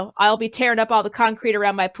 I'll be tearing up all the concrete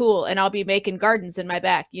around my pool and I'll be making gardens in my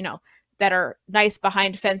back, that are nice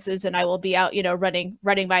behind fences. And I will be out, running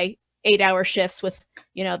my 8-hour shifts with,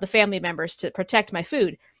 the family members to protect my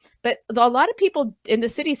food. But a lot of people in the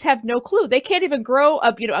cities have no clue. They can't even grow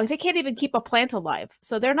up, they can't even keep a plant alive.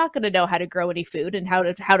 So they're not going to know how to grow any food and how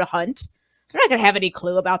to hunt. They're not going to have any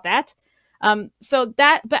clue about that.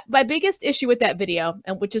 But my biggest issue with that video,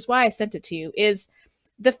 and which is why I sent it to you, is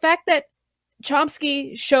the fact that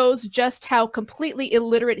Chomsky shows just how completely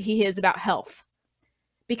illiterate he is about health.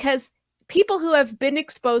 Because people who have been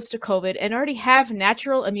exposed to COVID and already have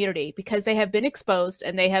natural immunity because they have been exposed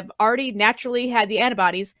and they have already naturally had the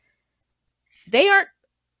antibodies, they aren't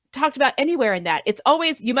talked about anywhere in that. It's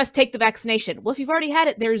always, you must take the vaccination. Well, if you've already had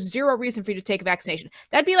it, there's zero reason for you to take a vaccination.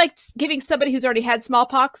 That'd be like giving somebody who's already had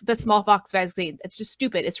smallpox the smallpox vaccine. It's just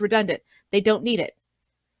stupid. It's redundant. They don't need it.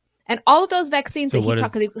 And all of those vaccines that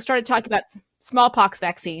he started talking about, smallpox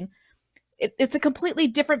vaccine, it's a completely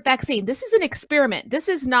different vaccine. This is an experiment. This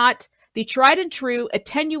is not the tried and true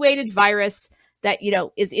attenuated virus that,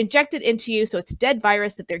 is injected into you. So it's dead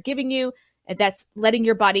virus that they're giving you, and that's letting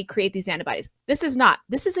your body create these antibodies. This is not.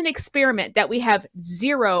 This is an experiment that we have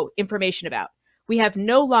zero information about. We have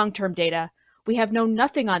no long-term data. We have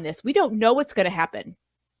nothing on this. We don't know what's going to happen.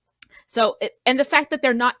 So, and the fact that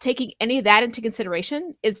they're not taking any of that into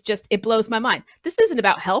consideration is just, it blows my mind. This isn't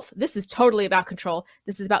about health. This is totally about control.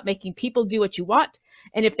 This is about making people do what you want.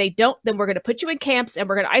 And if they don't, then we're going to put you in camps and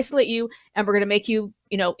we're going to isolate you and we're going to make you,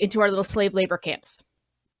 into our little slave labor camps.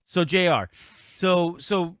 So JR,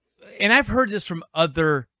 and I've heard this from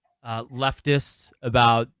other leftists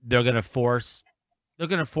about they're going to force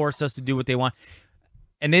us to do what they want.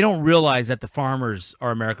 And they don't realize that the farmers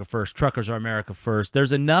are America first, truckers are America first.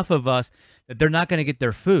 There's enough of us that they're not going to get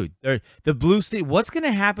their food. The blue city. What's going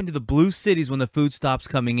to happen to the blue cities when the food stops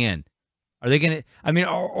coming in? Are they going to?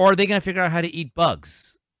 Or are they going to figure out how to eat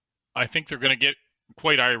bugs? I think they're going to get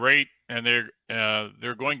quite irate, and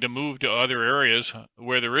they're going to move to other areas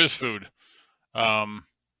where there is food.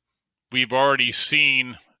 We've already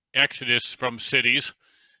seen exodus from cities,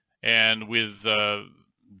 and with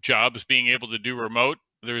jobs being able to do remote,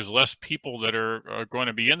 there's less people that are going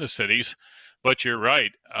to be in the cities. But you're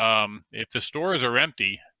right. If the stores are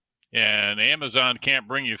empty and Amazon can't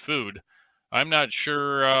bring you food, I'm not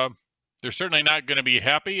sure. They're certainly not going to be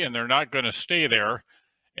happy, and they're not going to stay there.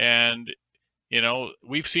 And,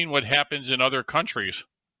 we've seen what happens in other countries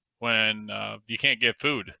when you can't get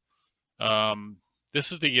food.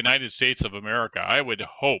 This is the United States of America. I would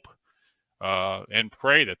hope and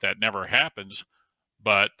pray that never happens.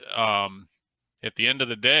 But at the end of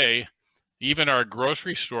the day, even our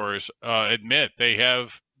grocery stores admit they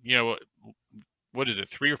have, 3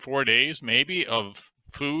 or 4 days maybe of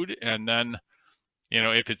food. And then,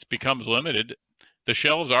 if it becomes limited, the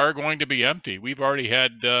shelves are going to be empty. We've already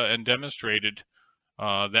had and demonstrated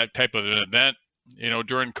that type of an event,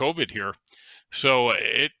 during COVID here. So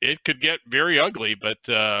it could get very ugly. But,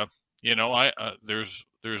 there's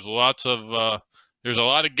a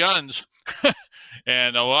lot of guns.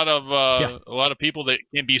 And a lot of people that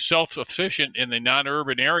can be self-sufficient in the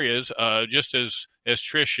non-urban areas, just as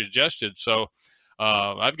Trish suggested. So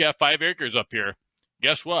I've got 5 acres up here.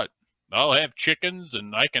 Guess what? I'll have chickens,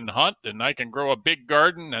 and I can hunt, and I can grow a big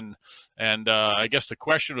garden. And I guess the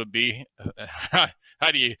question would be,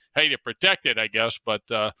 how do you protect it, I guess. But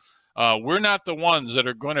we're not the ones that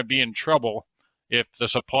are going to be in trouble if the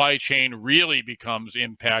supply chain really becomes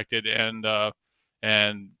impacted, and the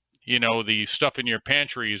stuff in your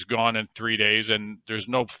pantry is gone in 3 days and there's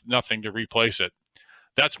nothing to replace it.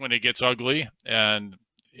 That's when it gets ugly. And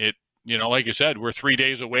it, like you said, we're 3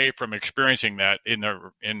 days away from experiencing that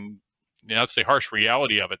that's the harsh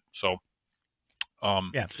reality of it. So,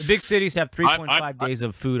 yeah, the big cities have 3.5 days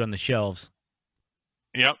of food on the shelves.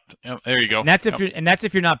 Yep, there you go. And that's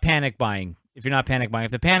if you're not panic buying. If you're not panic buying,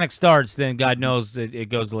 if the panic starts, then God knows it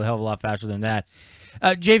goes a hell of a lot faster than that.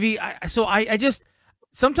 JV, I just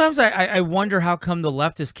sometimes I wonder how come the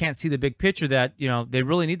leftists can't see the big picture, that they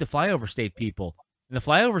really need the flyover state people, and the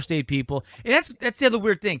flyover state people. And that's the other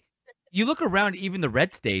weird thing. You look around, even the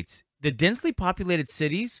red states, the densely populated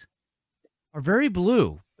cities are very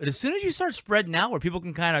blue. But as soon as you start spreading out, where people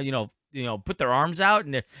can kind of put their arms out,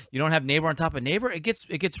 and you don't have neighbor on top of neighbor, it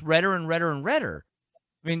gets redder and redder and redder.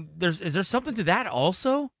 I mean, is there something to that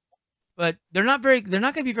also? But they're not going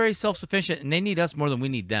to be very self-sufficient, and they need us more than we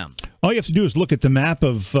need them. All you have to do is look at the map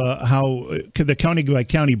of how the county by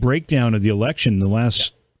county breakdown of the election, the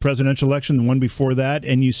last presidential election, the one before that,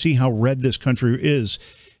 and you see how red this country is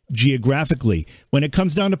geographically. When it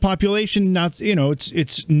comes down to population,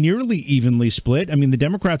 it's nearly evenly split. I mean, the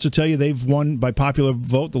Democrats will tell you they've won by popular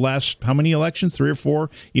vote the last how many elections, 3 or 4,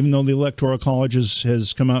 even though the Electoral College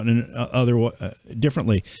has come out in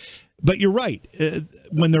differently. But you're right.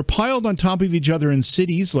 When they're piled on top of each other in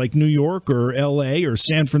cities like New York or L.A. or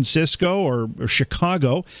San Francisco or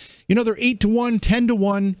Chicago, they're 8-1,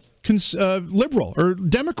 10-1. Liberal or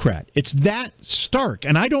Democrat. It's that stark,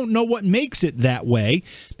 and I don't know what makes it that way,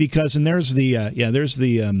 because there's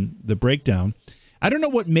the breakdown. I don't know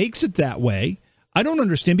what makes it that way. I don't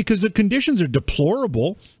understand, because the conditions are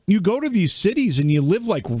deplorable. You go to these cities and you live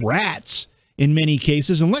like rats in many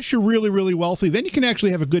cases, unless you're really, really wealthy. Then you can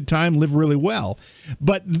actually have a good time, live really well.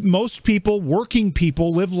 But most people, working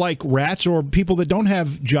people, live like rats, or people that don't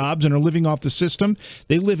have jobs and are living off the system.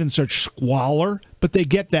 They live in such squalor, but they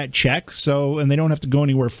get that check, and they don't have to go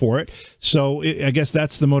anywhere for it. So I guess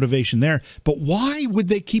that's the motivation there. But why would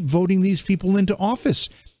they keep voting these people into office?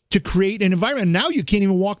 To create an environment. Now you can't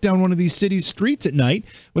even walk down one of these cities' streets at night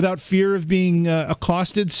without fear of being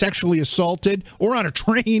accosted, sexually assaulted, or on a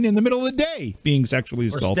train in the middle of the day being sexually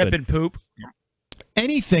assaulted. Or step in poop.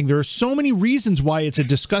 Anything. There are so many reasons why it's a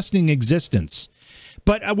disgusting existence.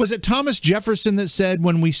 But was it Thomas Jefferson that said,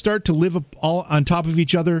 when we start to live all on top of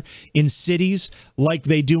each other in cities like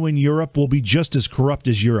they do in Europe, we'll be just as corrupt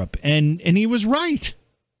as Europe? And he was right.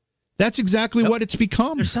 That's exactly what it's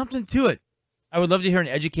become. There's something to it. I would love to hear an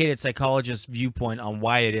educated psychologist's viewpoint on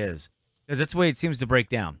why it is, because that's the way it seems to break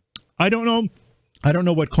down. I don't know. I don't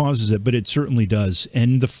know what causes it, but it certainly does.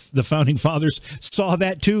 And the Founding Fathers saw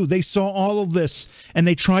that too. They saw all of this, and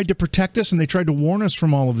they tried to protect us, and they tried to warn us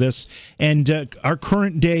from all of this. And our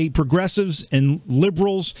current day progressives and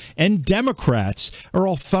liberals and Democrats are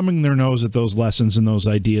all thumbing their nose at those lessons and those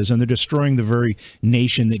ideas, and they're destroying the very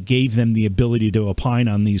nation that gave them the ability to opine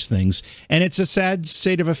on these things. And it's a sad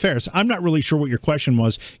state of affairs. I'm not really sure what your question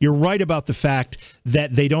was. You're right about the fact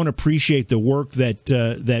that they don't appreciate the work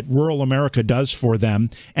that rural America does for them,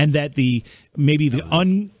 and that maybe the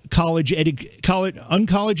uncollege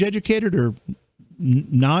educated or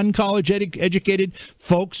non-college educated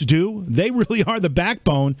folks do. They really are the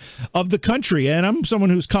backbone of the country. And I'm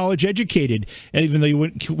someone who's college educated, and even though you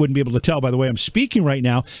wouldn't be able to tell by the way I'm speaking right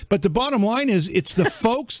now. But the bottom line is, it's the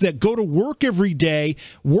folks that go to work every day,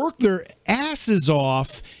 work their asses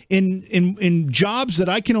off in jobs that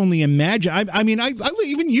I can only imagine. I mean,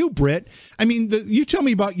 even you, Britt. I mean, you tell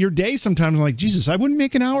me about your day sometimes. I'm like, Jesus, I wouldn't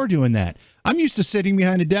make an hour doing that. I'm used to sitting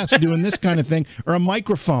behind a desk doing this kind of thing, or a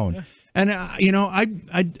microphone. And I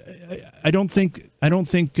don't think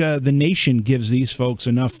the nation gives these folks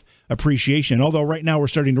enough appreciation. Although right now we're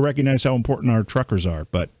starting to recognize how important our truckers are.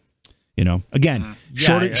 But again,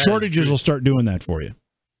 shortages will start doing that for you.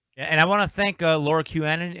 Yeah, and I want to thank Laura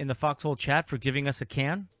QAnon in the Foxhole chat for giving us a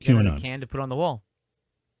can. QAnon. A can to put on the wall.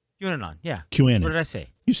 QAnon, yeah. QAnon. What did I say?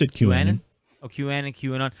 You said QAnon. Oh,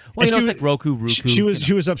 QAnon. Well, it's like Roku. She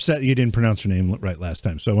was upset you didn't pronounce her name right last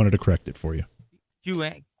time, so I wanted to correct it for you.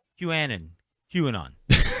 QAnon. QAnon. QAnon.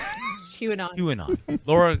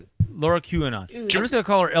 Laura QAnon. I'm just gonna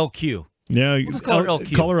call her LQ. Yeah, we'll just call her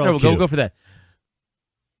LQ. Call her LQ. We'll go for that.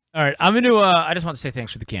 All right, I'm gonna. I just want to say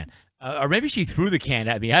thanks for the can, or maybe she threw the can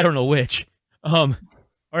at me. I don't know which. All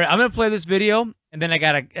right, I'm gonna play this video, and then I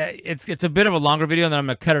gotta. It's a bit of a longer video, and then I'm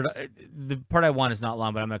gonna cut it. The part I want is not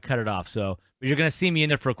long, but I'm gonna cut it off. So, but you're gonna see me in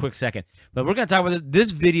there for a quick second. But we're gonna talk about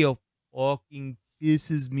this video. Fucking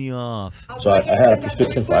pisses me off. So I had a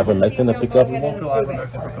prescription for ivermectin to pick up.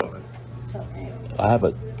 I have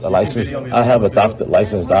a licensed. I have a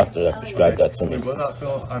licensed doctor that prescribed that to me. Will not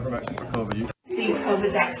fill ivermectin for COVID. The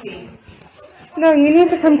COVID vaccine. No, you need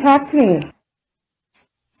to come talk to me.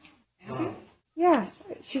 Yeah,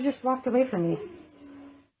 she just walked away from me.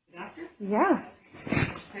 Doctor? Yeah.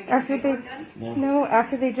 After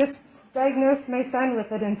they just diagnosed my son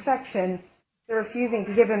with an infection, they're refusing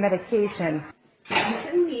to give him medication. You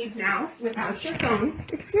can leave now without your phone.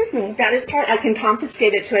 Excuse me. That is part. I can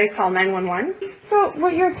confiscate it till I call 911. So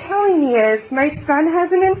what you're telling me is my son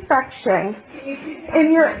has an infection,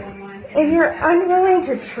 and you're unwilling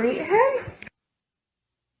to treat him?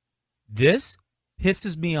 This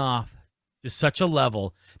pisses me off to such a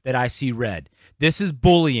level that I see red. This is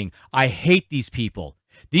bullying. I hate these people.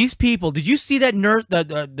 These people, did you see that nurse,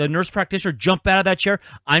 the nurse practitioner jump out of that chair?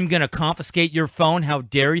 I'm going to confiscate your phone. How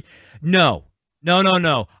dare you? No.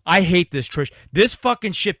 I hate this, Trish. This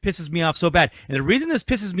fucking shit pisses me off so bad. And the reason this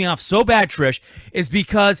pisses me off so bad, Trish, is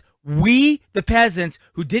because we, the peasants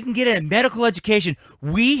who didn't get a medical education,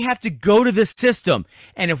 we have to go to the system.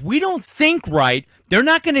 And if we don't think right, they're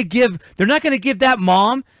not going to give that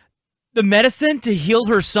mom the medicine to heal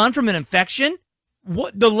her son from an infection.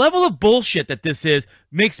 What the level of bullshit that this is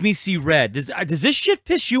makes me see red. Does this shit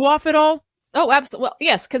piss you off at all? Oh, absolutely. Well,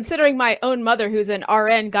 yes, considering my own mother, who's an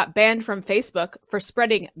RN, got banned from Facebook for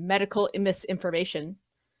spreading medical misinformation.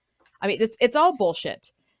 I mean, it's all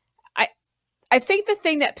bullshit. I think the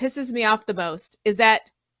thing that pisses me off the most is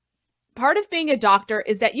that part of being a doctor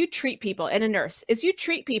is that you treat people, and a nurse is you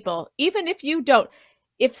treat people, even if you don't.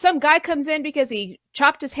 If some guy comes in because he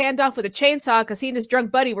chopped his hand off with a chainsaw because he and his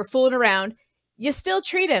drunk buddy were fooling around, you still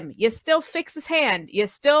treat him. You still fix his hand. You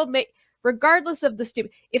still make, regardless of the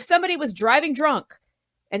stupid. If somebody was driving drunk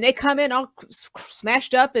and they come in all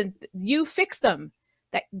smashed up and you fix them,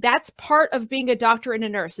 that's part of being a doctor and a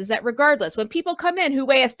nurse, is that regardless, when people come in who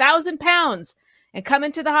weigh 1,000 pounds and come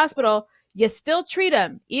into the hospital, you still treat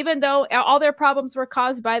them, even though all their problems were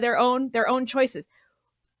caused by their own choices.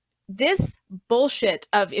 This bullshit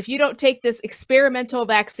of, if you don't take this experimental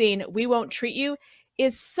vaccine, we won't treat you,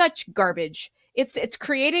 is such garbage. It's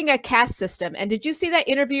creating a caste system. And did you see that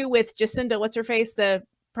interview with Jacinda, what's her face, the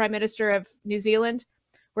Prime Minister of New Zealand,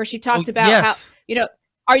 where she talked about yes. how,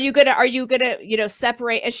 are you gonna,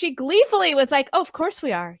 separate? And she gleefully was like, oh, of course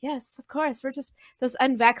we are. Yes, of course. We're just, those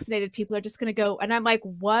unvaccinated people are just gonna go. And I'm like,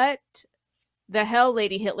 what the hell,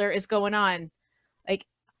 Lady Hitler, is going on? Like,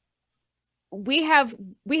 we have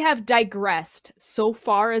digressed so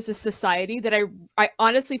far as a society that I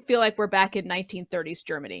honestly feel like we're back in 1930s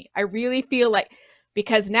Germany. I really feel like,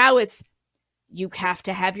 because now it's, you have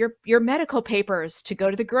to have your medical papers to go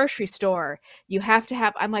to the grocery store. You have to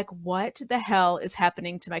have, I'm like, what the hell is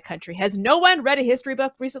happening to my country? Has no one read a history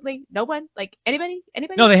book recently? No one? Like, anybody?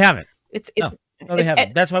 No, they haven't. No, they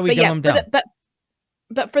haven't. That's why we dumb them down.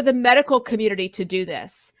 But for the medical community to do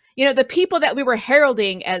this, the people that we were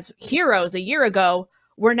heralding as heroes a year ago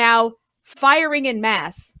were now firing in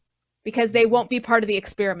mass because they won't be part of the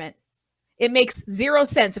experiment. It makes zero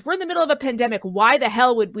sense. If we're in the middle of a pandemic, why the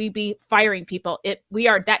hell would we be firing people?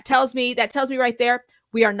 That tells me right there,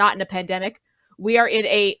 we are not in a pandemic. We are in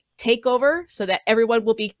a takeover so that everyone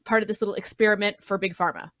will be part of this little experiment for Big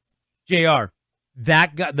Pharma. JR,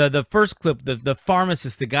 that guy, the first clip, the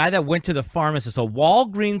pharmacist, the guy that went to the pharmacist, a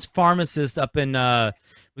Walgreens pharmacist up in,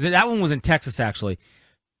 that one was in Texas, actually.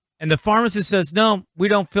 And the pharmacist says, no, we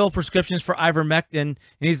don't fill prescriptions for ivermectin. And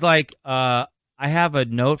he's like, I have a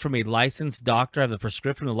note from a licensed doctor. I have the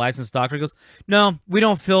prescription from a licensed doctor. He goes, no, we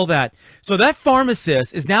don't fill that. So that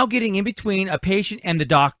pharmacist is now getting in between a patient and the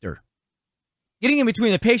doctor. Getting in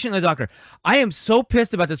between the patient and the doctor. I am so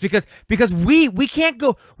pissed about this because we can't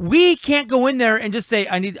go in there and just say,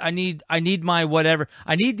 I need my whatever.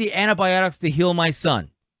 I need the antibiotics to heal my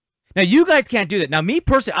son. Now you guys can't do that. Now me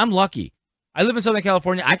personally, I'm lucky. I live in Southern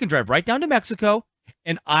California. I can drive right down to Mexico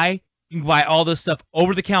and I can buy all this stuff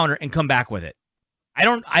over the counter and come back with it. I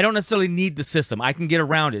don't necessarily need the system. I can get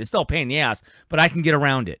around it. It's still a pain in the ass, but I can get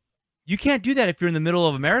around it. You can't do that if you're in the middle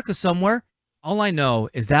of America somewhere. All I know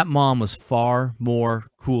is that mom was far more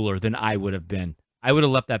cooler than I would have been. I would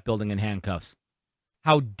have left that building in handcuffs.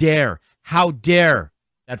 How dare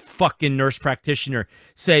that fucking nurse practitioner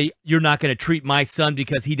say you're not going to treat my son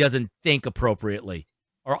because he doesn't think appropriately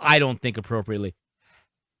or I don't think appropriately.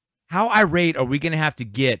 How irate are we going to have to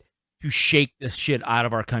get to shake this shit out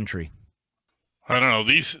of our country? I don't know.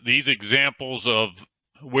 These examples of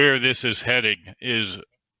where this is heading is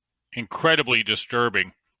incredibly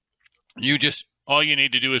disturbing. All you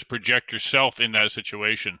need to do is project yourself in that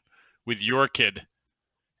situation with your kid,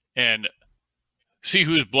 and see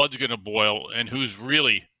whose blood's going to boil and who's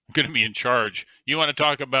really going to be in charge. You want to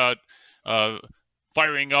talk about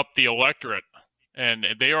firing up the electorate, and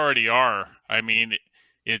they already are. I mean,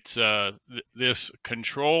 it's this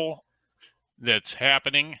control that's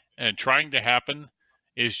happening and trying to happen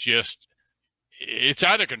is just, it's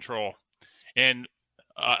out of control. And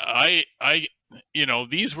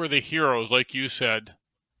these were the heroes, like you said,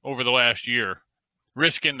 over the last year,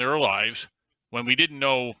 risking their lives when we didn't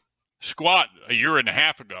know squat a year and a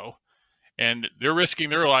half ago, and they're risking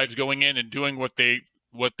their lives going in and doing what they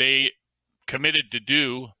committed to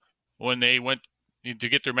do when they went to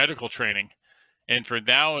get their medical training. And for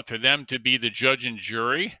them to be the judge and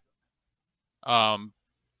jury,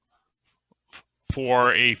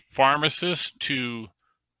 for a pharmacist to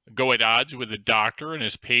go at odds with a doctor and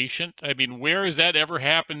his patient, I mean, where has that ever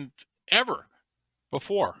happened ever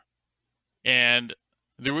before? And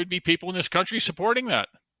there would be people in this country supporting that,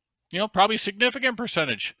 probably a significant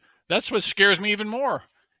percentage. That's what scares me even more,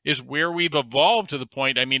 is where we've evolved to the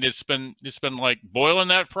point. I mean, it's been like boiling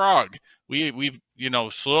that frog. We've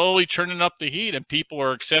slowly turning up the heat, and people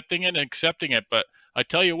are accepting it. But I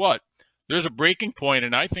tell you what, there's a breaking point,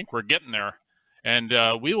 and I think we're getting there. And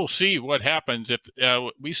we will see what happens if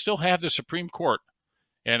we still have the Supreme Court.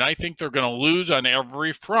 And I think they're going to lose on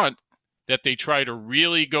every front that they try to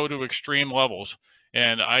really go to extreme levels.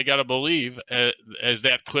 And I got to believe, as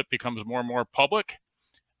that clip becomes more and more public,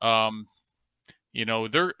 they're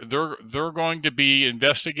going to be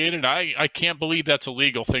investigated. I can't believe that's a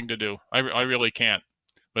legal thing to do. I really can't.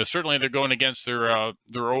 But certainly they're going against their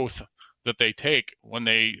oath that they take when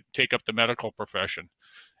they take up the medical profession.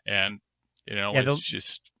 And it's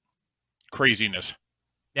just craziness.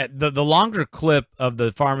 Yeah, the longer clip of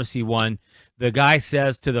the pharmacy one, the guy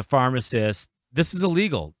says to the pharmacist, "This is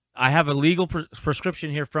illegal. I have a legal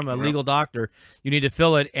prescription here from a legal doctor. You need to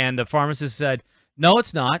fill it." And the pharmacist said, "No,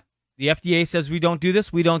 it's not. The FDA says we don't do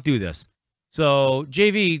this. We don't do this." So,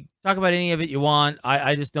 JV, talk about any of it you want.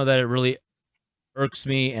 I just know that it really irks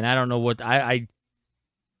me, and I don't know what I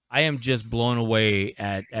am just blown away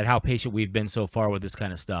at how patient we've been so far with this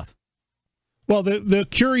kind of stuff. Well, the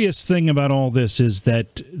curious thing about all this is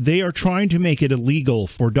that they are trying to make it illegal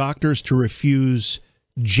for doctors to refuse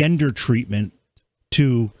gender treatment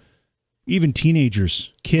to even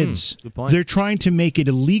teenagers, kids. Good point. They're trying to make it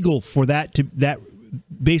illegal for that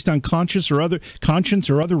based on conscience or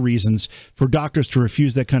other reasons for doctors to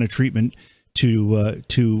refuse that kind of treatment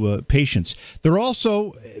to patients.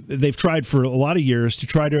 They've tried for a lot of years to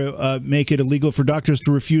try to make it illegal for doctors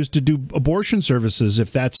to refuse to do abortion services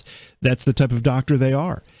if that's the type of doctor they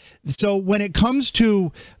are. So when it comes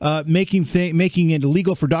to making it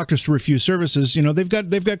illegal for doctors to refuse services, they've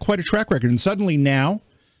got quite a track record. And suddenly now,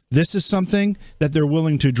 this is something that they're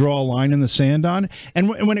willing to draw a line in the sand on. And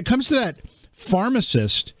when it comes to that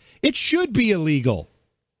pharmacist, it should be illegal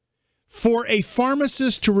for a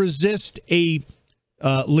pharmacist to resist a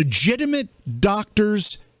legitimate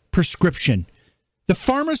doctor's prescription. The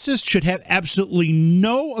pharmacist should have absolutely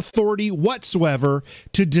no authority whatsoever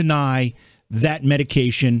to deny that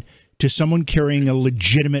medication to someone carrying a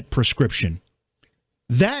legitimate prescription.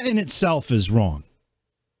 That in itself is wrong.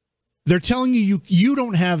 They're telling you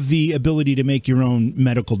don't have the ability to make your own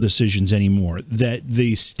medical decisions anymore, that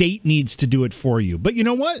the state needs to do it for you. But you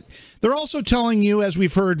know what? They're also telling you, as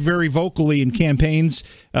we've heard very vocally in campaigns,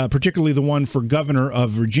 particularly the one for governor of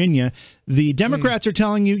Virginia, the Democrats are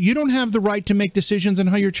telling you don't have the right to make decisions on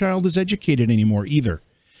how your child is educated anymore either.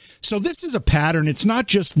 So this is a pattern. It's not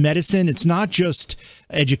just medicine. It's not just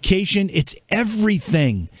education. It's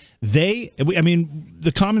everything.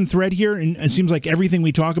 The common thread here, and it seems like everything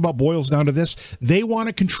we talk about boils down to this, they want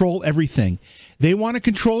to control everything. They want to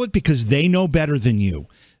control it because they know better than you.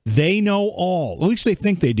 They know all. At least they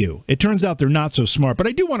think they do. It turns out they're not so smart. But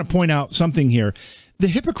I do want to point out something here. The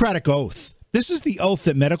Hippocratic Oath. This is the oath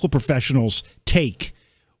that medical professionals take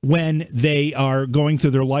when they are going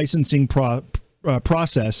through their licensing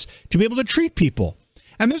process to be able to treat people.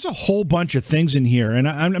 And there's a whole bunch of things in here, and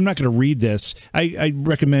I'm not going to read this. I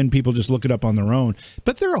recommend people just look it up on their own.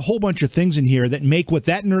 But there are a whole bunch of things in here that make what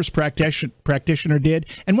that nurse practitioner did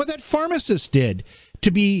and what that pharmacist did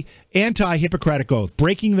to be anti-Hippocratic Oath,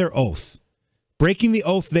 breaking their oath, breaking the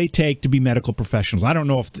oath they take to be medical professionals. I don't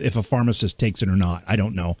know if a pharmacist takes it or not. I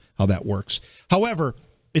don't know how that works. However,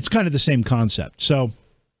 it's kind of the same concept. So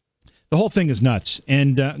the whole thing is nuts,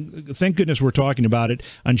 and thank goodness we're talking about it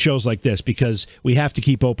on shows like this because we have to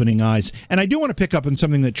keep opening eyes. And I do want to pick up on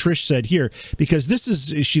something that Trish said here because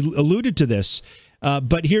she alluded to this,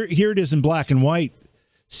 but here it is in black and white.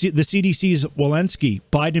 The CDC's Walensky,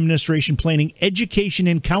 Biden administration planning education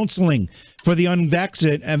and counseling for the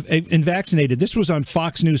unvaccinated. This was on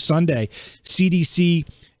Fox News Sunday. CDC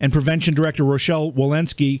and Prevention Director Rochelle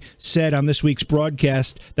Walensky said on this week's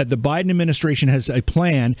broadcast that the Biden administration has a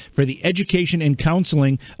plan for the education and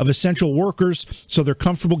counseling of essential workers so they're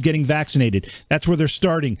comfortable getting vaccinated. That's where they're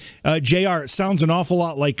starting. JR, it sounds an awful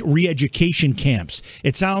lot like re-education camps.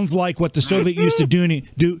 It sounds like what the Soviets used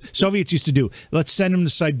to do. Let's send them to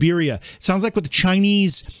Siberia. It sounds like what the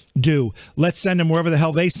Chinese do. Let's send them wherever the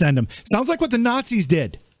hell they send them. Sounds like what the Nazis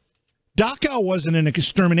did. Dachau wasn't an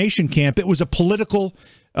extermination camp. It was a political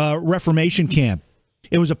reformation camp.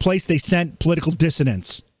 It was a place they sent political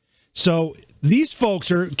dissidents. So these folks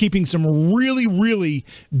are keeping some really, really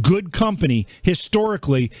good company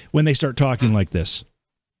historically when they start talking like this.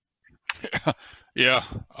 Yeah,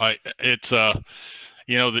 it's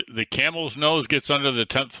the camel's nose gets under the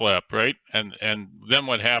tent flap, right? And then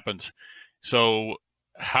what happens? So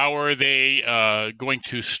how are they going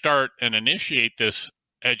to start and initiate this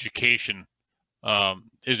education?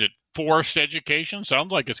 Is it forced education?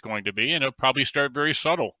 Sounds like it's going to be, and it'll probably start very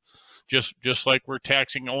subtle, just like we're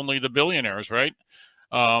taxing only the billionaires, right?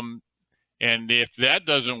 And if that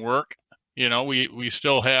doesn't work, we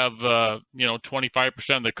still have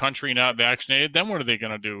 25% of the country not vaccinated. Then what are they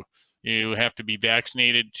going to do? You have to be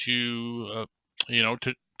vaccinated to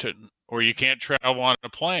or you can't travel on a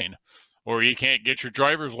plane, or you can't get your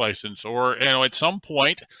driver's license, or at some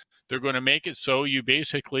point they're going to make it so you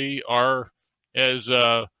basically are, as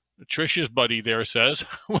Trish's buddy there says,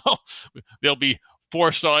 well, they'll be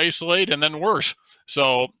forced to isolate and then worse.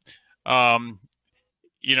 So,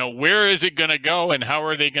 where is it going to go, and how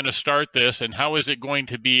are they going to start this, and how is it going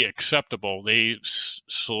to be acceptable? They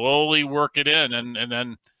slowly work it in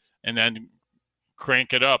and then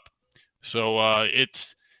crank it up. So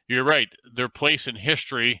you're right. Their place in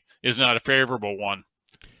history is not a favorable one.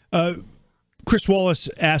 Chris Wallace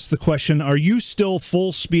asked the question, are you still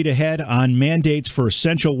full speed ahead on mandates for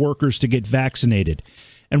essential workers to get vaccinated?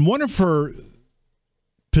 And one of her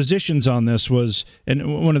positions on this was,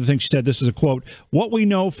 and one of the things she said, this is a quote, what we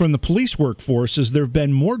know from the police workforce is there have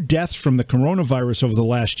been more deaths from the coronavirus over the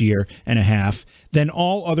last year and a half than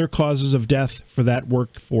all other causes of death for that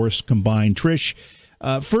workforce combined. Trish,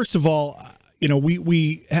 first of all,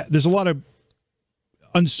 there's a lot of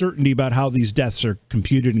uncertainty about how these deaths are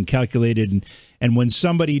computed and calculated, and when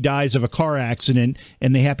somebody dies of a car accident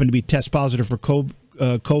and they happen to be test positive for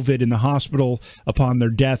COVID in the hospital upon their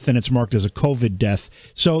death, then it's marked as a COVID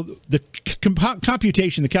death. So the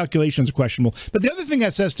computation, the calculations are questionable. But the other thing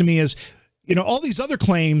that says to me is, all these other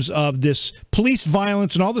claims of this police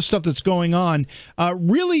violence and all the stuff that's going on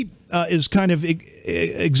really is kind of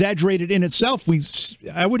exaggerated in itself.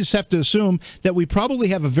 I would just have to assume that we probably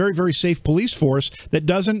have a very, very safe police force that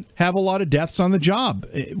doesn't have a lot of deaths on the job,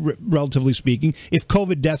 relatively speaking, if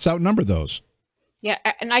COVID deaths outnumber those. Yeah,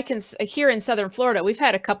 and I can here in Southern Florida, we've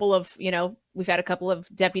had a couple of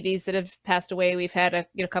deputies that have passed away. We've had a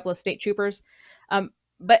couple of state troopers.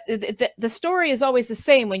 But the story is always the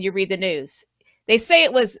same when you read the news. They say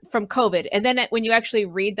it was from COVID, and then when you actually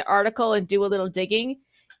read the article and do a little digging,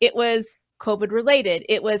 it was COVID related.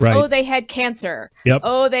 It was, right. Oh, they had cancer. Yep.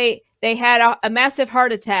 Oh, they had a massive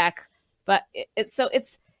heart attack. But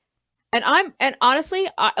honestly,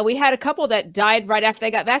 we had a couple that died right after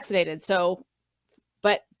they got vaccinated. So,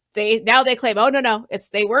 but they claim, oh no,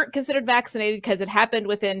 they weren't considered vaccinated because it happened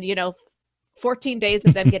within 14 days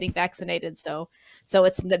of them getting vaccinated. So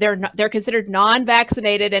they're considered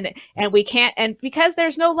non-vaccinated, and we can't, and because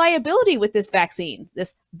there's no liability with this vaccine,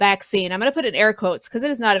 I'm going to put in air quotes because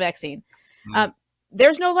it is not a vaccine.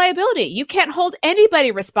 There's no liability. You can't hold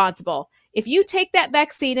anybody responsible. If you take that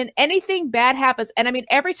vaccine and anything bad happens, and I mean,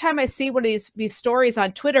 every time I see one of these stories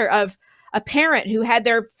on Twitter of a parent who had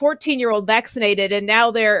their 14-year-old vaccinated and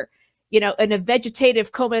now they're in a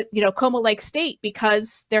vegetative coma-like state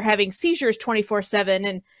because they're having seizures 24/7.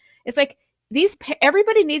 And it's like,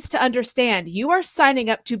 everybody needs to understand, you are signing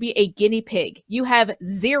up to be a guinea pig. You have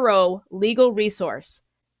zero legal recourse.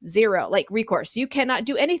 You cannot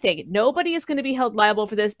do anything. Nobody is going to be held liable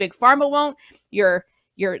for this. Big Pharma won't.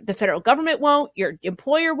 The federal government won't. Your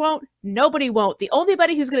employer won't. Nobody won't. The only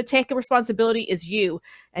body who's going to take a responsibility is you.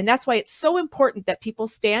 And that's why it's so important that people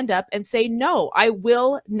stand up and say, no, I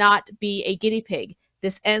will not be a guinea pig.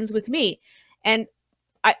 This ends with me. And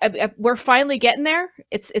we're finally getting there.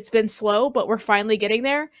 It's been slow, but we're finally getting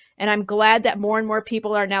there. And I'm glad that more and more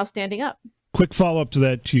people are now standing up. Quick follow-up to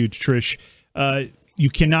that, to you, Trish. You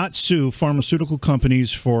cannot sue pharmaceutical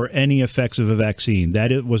companies for any effects of a vaccine.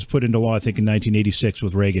 That was put into law, I think, in 1986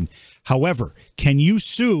 with Reagan. However, can you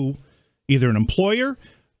sue either an employer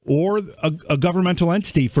or a governmental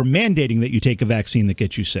entity for mandating that you take a vaccine that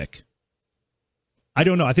gets you sick? I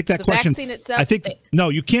don't know. I think that the question. Vaccine itself, I think no,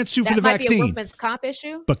 you can't sue for the that might vaccine. be a workman's comp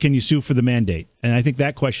issue. But can you sue for the mandate? And I think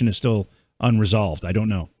that question is still unresolved. I don't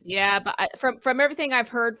know. Yeah, but from everything I've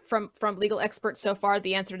heard from legal experts so far,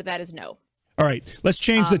 the answer to that is no. All right, let's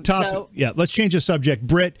change the topic. Let's change the subject.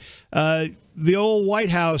 Britt, the old White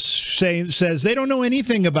House says they don't know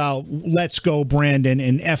anything about "Let's Go Brandon"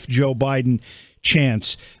 and F Joe Biden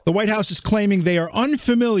chants. The White House is claiming they are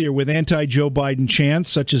unfamiliar with anti-Joe Biden chants,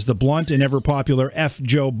 such as the blunt and ever-popular F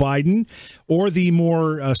Joe Biden, or the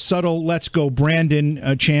more subtle Let's Go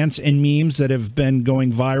Brandon chants and memes that have been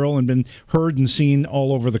going viral and been heard and seen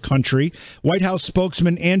all over the country. White House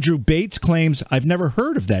spokesman Andrew Bates claims, "I've never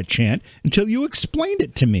heard of that chant until you explained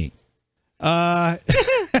it to me."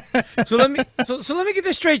 So let me get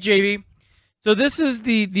this straight, JV. So this is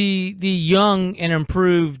the young and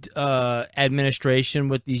improved administration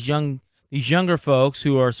with these younger folks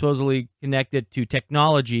who are supposedly connected to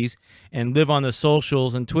technologies and live on the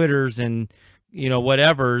socials and Twitters and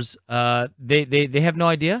whatevers. They have no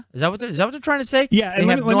idea. Is that what they're trying to say? Yeah, they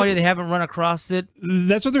have no idea. They haven't run across it.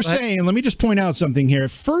 That's what they're saying. Let me just point out something here.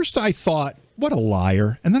 At first, I thought, what a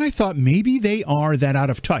liar. And then I thought maybe they are that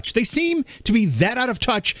out of touch. They seem to be that out of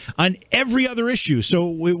touch on every other issue.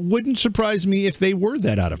 So it wouldn't surprise me if they were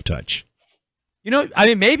that out of touch. I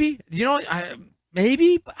mean, maybe.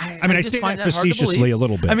 Maybe. I say that facetiously a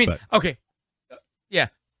little bit. I mean, okay. Yeah,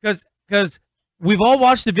 because we've all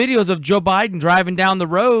watched the videos of Joe Biden driving down the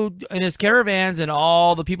road in his caravans and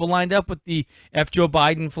all the people lined up with the F Joe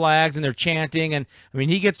Biden flags and they're chanting. And I mean,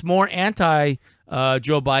 he gets more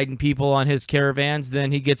Joe Biden people on his caravans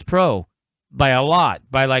than he gets pro by a lot,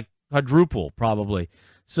 by like quadruple probably.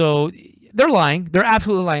 So they're lying. They're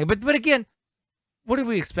absolutely lying. But again, what do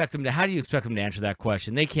we expect them to? How do you expect them to answer that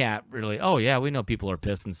question? They can't really. Oh yeah, we know people are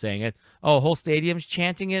pissed and saying it. Oh, whole stadium's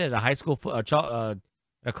chanting it at a high school,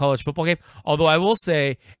 a college football game. Although I will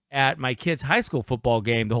say, at my kid's high school football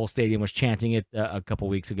game, the whole stadium was chanting it a couple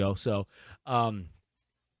weeks ago. So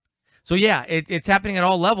yeah, it's happening at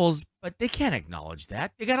all levels. But they can't acknowledge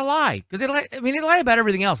that. They got to lie because they lie. I mean, they lie about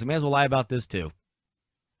everything else. They may as well lie about this too.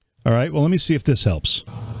 All right. Well, let me see if this helps.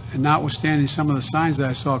 And notwithstanding some of the signs that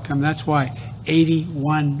I saw coming, that's why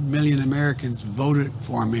 81 million Americans voted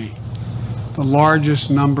for me. The largest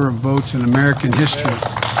number of votes in American history.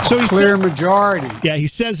 So clear majority. Yeah, he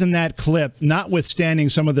says in that clip, notwithstanding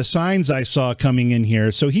some of the signs I saw coming in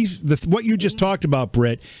here. So what you just talked about,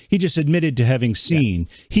 Britt, he just admitted to having seen.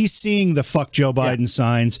 Yeah. He's seeing the fuck Joe Biden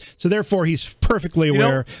signs. So therefore, he's perfectly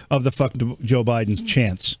aware of the fuck Joe Biden's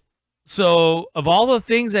chants. So of all the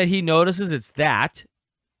things that he notices, it's that,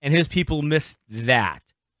 and his people missed that.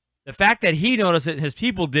 The fact that he noticed it and his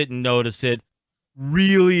people didn't notice it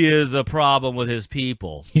really is a problem with his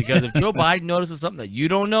people. Because if Joe Biden notices something that you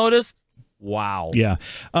don't notice, wow. Yeah.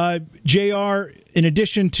 JR, in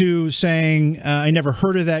addition to saying, I never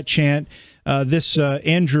heard of that chant,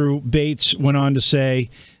 Andrew Bates went on to say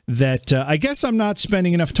that I guess I'm not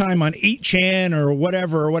spending enough time on 8chan or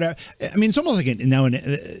whatever. I mean, it's almost like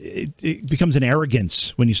it becomes an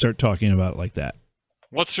arrogance when you start talking about it like that.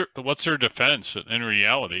 What's their defense in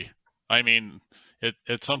reality? I mean,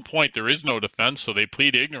 at some point there is no defense, so they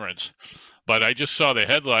plead ignorance. But I just saw the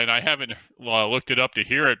headline. I haven't looked it up to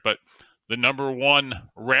hear it, but the #1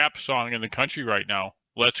 rap song in the country right now,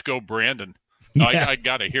 "Let's Go Brandon." Yeah. I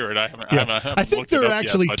got to hear it. I think there are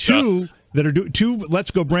actually two that are two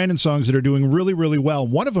 "Let's Go Brandon" songs that are doing really, really well.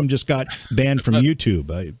 One of them just got banned from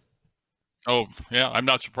YouTube. Oh yeah, I'm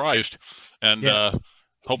not surprised. And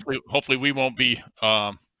hopefully we won't be.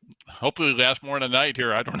 Hopefully it lasts more than a night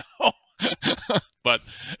here. I don't know. But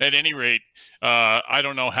at any rate, I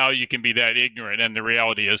don't know how you can be that ignorant, and the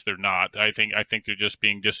reality is they're not. I think they're just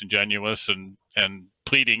being disingenuous and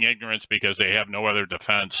pleading ignorance because they have no other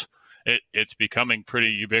defense. It's becoming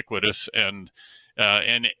pretty ubiquitous and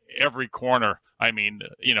in every corner. I mean,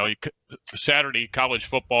 Saturday college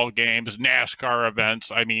football games, NASCAR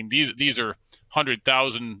events. I mean, these are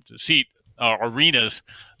 100,000 seat arenas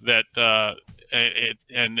that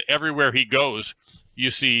and everywhere he goes,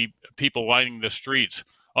 you see people lining the streets.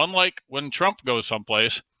 Unlike when Trump goes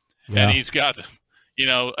someplace and he's got,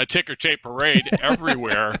 a ticker tape parade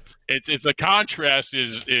everywhere. It's the contrast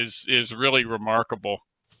is really remarkable,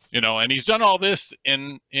 and he's done all this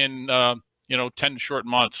in 10 short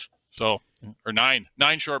months. So, or nine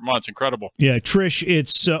short months. Incredible. Yeah, Trish,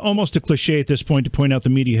 it's almost a cliche at this point to point out the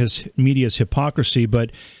media's hypocrisy,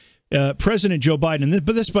 but President Joe Biden,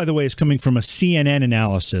 but this, by the way, is coming from a CNN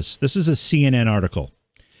analysis. This is a CNN article.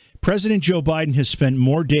 President Joe Biden has spent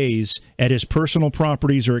more days at his personal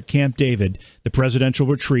properties or at Camp David, the presidential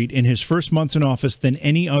retreat, in his first months in office than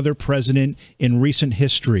any other president in recent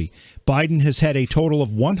history. Biden has had a total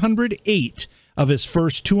of 108 of his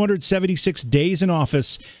first 276 days in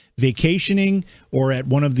office vacationing or at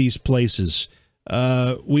one of these places.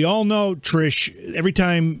 We all know, Trish, every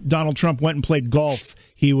time Donald Trump went and played golf,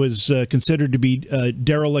 he was considered to be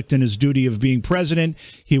derelict in his duty of being president.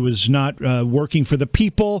 He was not working for the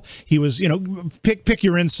people. He was, pick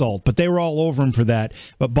your insult, but they were all over him for that.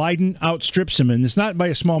 But Biden outstrips him, and it's not by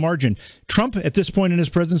a small margin. Trump, at this point in his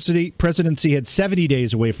presidency had 70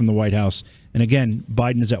 days away from the White House. And again,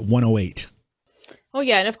 Biden is at 108. Oh,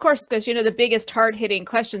 yeah. And of course, because, the biggest hard-hitting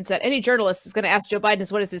questions that any journalist is going to ask Joe Biden is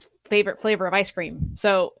what is his favorite flavor of ice cream?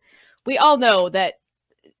 So we all know that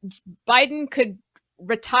Biden could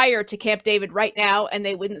retire to Camp David right now and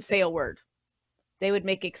they wouldn't say a word. They would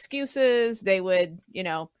make excuses. They would,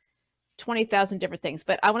 20,000 different things.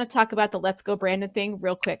 But I want to talk about the Let's Go Brandon thing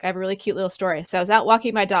real quick. I have a really cute little story. So I was out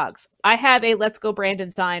walking my dogs. I have a Let's Go Brandon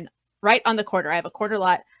sign right on the corner. I have a corner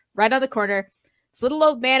lot right on the corner. This little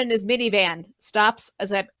old man in his minivan stops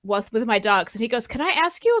as I'm with my dogs, and he goes, "Can I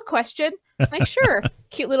ask you a question?" I'm like, "Sure."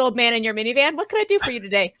 "Cute little old man in your minivan. What can I do for you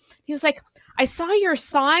today?" He was like, "I saw your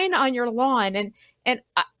sign on your lawn, and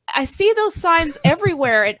I see those signs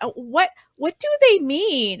everywhere. And what do they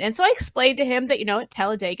mean?" And so I explained to him that, at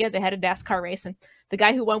Talladega, they had a NASCAR race, and the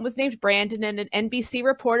guy who won was named Brandon, and an NBC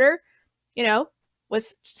reporter,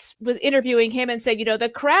 was interviewing him and said,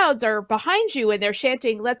 "The crowds are behind you, and they're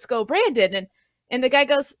chanting, 'Let's go, Brandon.'" And the guy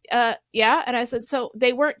goes, "Yeah." And I said, "So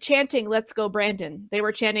they weren't chanting, 'Let's go, Brandon.' They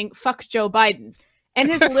were chanting, 'Fuck Joe Biden.'" And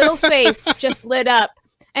his little face just lit up.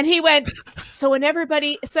 And he went, "So when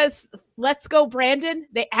everybody says, 'Let's go, Brandon,'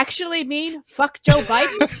 they actually mean, 'Fuck Joe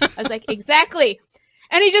Biden?'" I was like, "Exactly."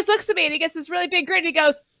 And he just looks at me and he gets this really big grin. And he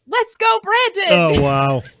goes, "Let's go, Brandon." Oh,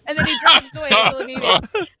 wow. And then he drives away until the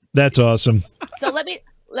meeting. That's awesome. So let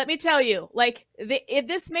me tell you,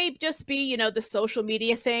 this may just be, the social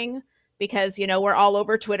media thing, because, we're all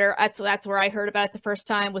over Twitter. That's where I heard about it the first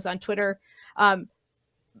time, was on Twitter. But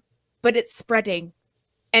it's spreading.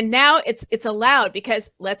 And now it's allowed,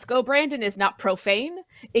 because "Let's Go Brandon" is not profane.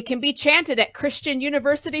 It can be chanted at Christian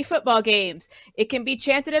university football games. It can be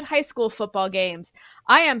chanted at high school football games.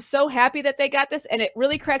 I am so happy that they got this. And it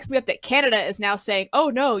really cracks me up that Canada is now saying, "Oh,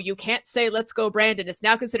 no, you can't say 'Let's go, Brandon.' It's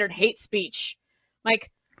now considered hate speech."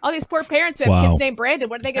 Like, all these poor parents who have kids named Brandon,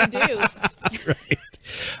 what are they going to do? Right.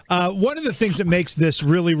 One of the things that makes this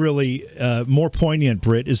really, really more poignant,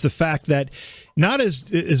 Britt, is the fact that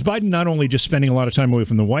is Biden not only just spending a lot of time away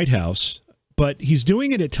from the White House, but he's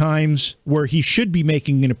doing it at times where he should be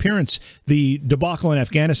making an appearance. The debacle in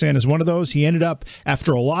Afghanistan is one of those. He ended up,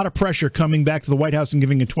 after a lot of pressure, coming back to the White House and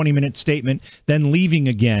giving a 20-minute statement, then leaving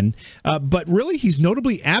again. But really, he's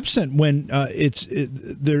notably absent when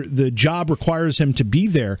the job requires him to be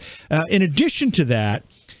there. In addition to that,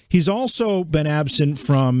 he's also been absent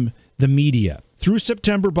from the media. Through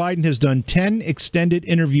September, Biden has done 10 extended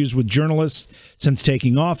interviews with journalists since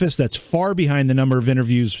taking office. That's far behind the number of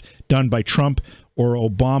interviews done by Trump or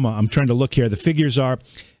Obama. I'm trying to look here. The figures are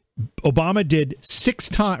Trump did 6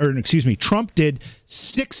 times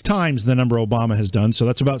the number Obama has done. So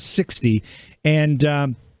that's about 60. And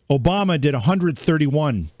Obama did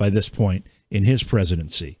 131 by this point in his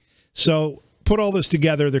presidency. So put all this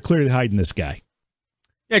together, they're clearly hiding this guy.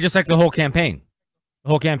 Yeah, just like the whole campaign. The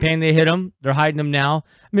whole campaign, they hit him. They're hiding him now.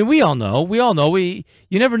 I mean, we all know. You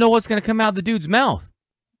never know what's going to come out of the dude's mouth.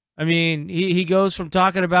 I mean, he goes from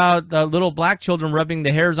talking about little black children rubbing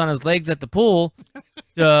the hairs on his legs at the pool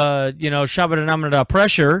to, shoving it under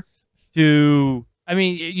pressure to, I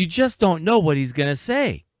mean, you just don't know what he's going to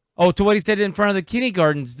say. Oh, to what he said in front of the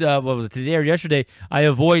kindergartens, what was it, today or yesterday? I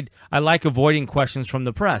like avoiding questions from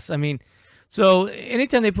the press. I mean, so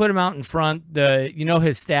anytime they put him out in front,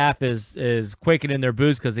 his staff is quaking in their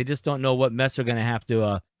boots because they just don't know what mess they're going to have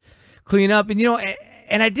to clean up. And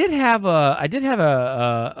and I did have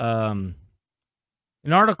an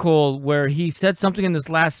article where he said something in this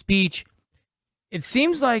last speech. It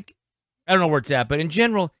seems like, I don't know where it's at, but in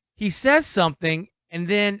general, he says something, and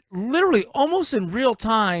then literally almost in real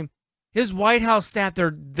time, his White House staff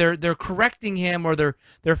they're correcting him, or they're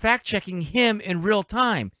fact checking him in real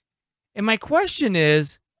time. And my question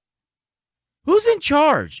is, who's in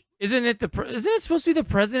charge? Isn't it supposed to be the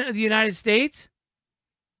president of the United States?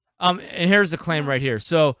 And here's the claim right here.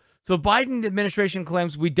 So Biden administration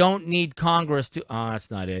claims we don't need Congress to. Oh,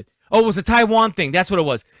 that's not it. Oh, it was a Taiwan thing. That's what it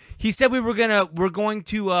was. He said we're going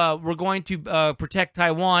to protect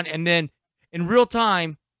Taiwan, and then in real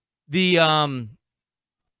time, the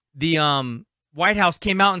White House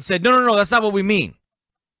came out and said, no, that's not what we mean.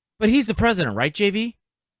 But he's the president, right, JV?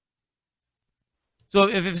 So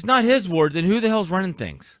if it's not his word, then who the hell's running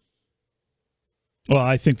things? Well,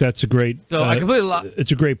 I think that's a great. So I completely.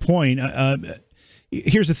 It's a great point.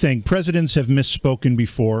 Here's the thing: presidents have misspoken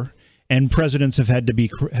before, and presidents have had to be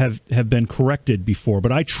have been corrected before.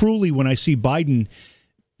 But I truly, when I see Biden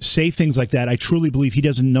say things like that, I truly believe he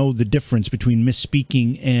doesn't know the difference between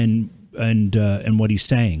misspeaking and what he's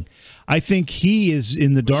saying. I think he is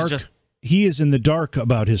in the dark. He is in the dark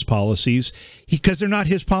about his policies because they're not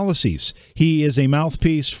his policies. He is a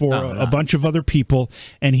mouthpiece for a bunch of other people,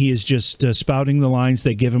 and he is just spouting the lines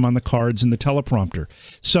they give him on the cards and the teleprompter.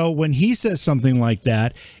 So when he says something like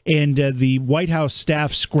that and the White House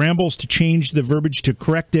staff scrambles to change the verbiage to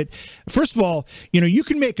correct it, first of all, you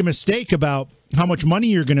can make a mistake about how much money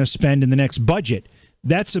you're going to spend in the next budget.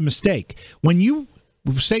 That's a mistake. When you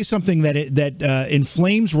say something that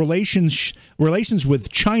inflames relations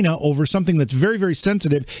with China over something that's very, very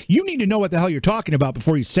sensitive, you need to know what the hell you're talking about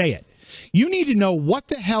before you say it. You need to know what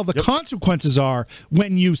the hell the consequences are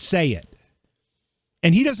when you say it.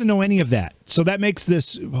 And he doesn't know any of that. So that makes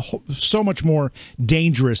this so much more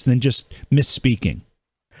dangerous than just misspeaking.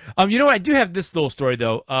 You know what? I do have this little story,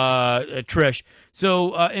 though, Trish.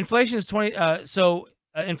 So inflation is 20.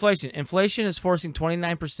 Inflation is forcing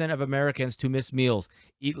 29% of Americans to miss meals,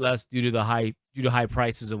 eat less due to high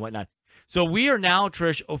prices and whatnot. So we are now,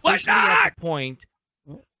 Trish, officially at the point.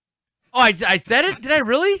 Oh, I said it? Did I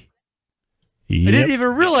really? Yep. I didn't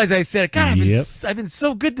even realize I said it. God, I've been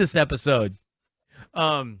so good this episode.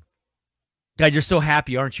 God, you're so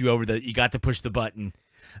happy, aren't you? Over that you got to push the button.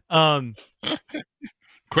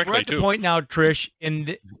 Quickly, we're at the point now, Trish,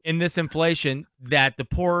 in this inflation that the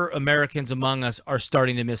poor Americans among us are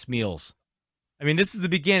starting to miss meals. I mean, this is the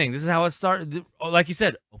beginning. This is how it started. Like you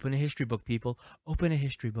said, open a history book, people. Open a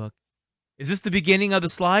history book. Is this the beginning of the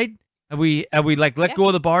slide? Have we let go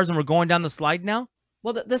of the bars and we're going down the slide now?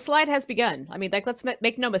 Well, the slide has begun. I mean, let's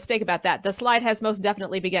make no mistake about that. The slide has most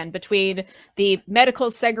definitely begun between the medical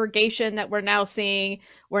segregation that we're now seeing.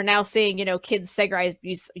 We're now seeing, kids segregate.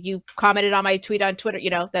 You commented on my tweet on Twitter,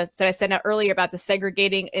 that I sent out earlier about the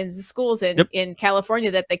segregating in the schools in California,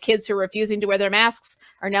 that the kids who are refusing to wear their masks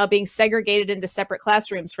are now being segregated into separate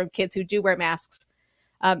classrooms from kids who do wear masks.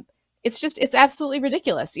 It's absolutely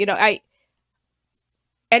ridiculous.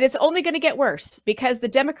 And it's only going to get worse because the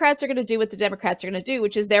Democrats are going to do what the Democrats are going to do,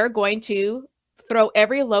 which is they're going to throw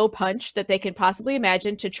every low punch that they can possibly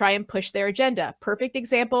imagine to try and push their agenda. Perfect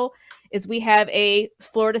example is we have a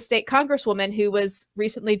Florida state congresswoman who was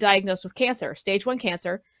recently diagnosed with cancer, stage 1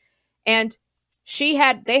 cancer. And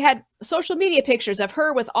they had social media pictures of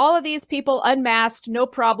her with all of these people unmasked, no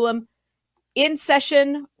problem, in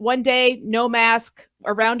session one day, no mask,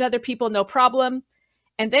 around other people, no problem.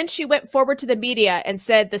 And then she went forward to the media and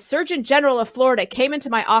said, the Surgeon General of Florida came into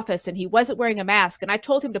my office and he wasn't wearing a mask. And I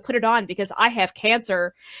told him to put it on because I have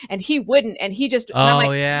cancer and he wouldn't. And he just,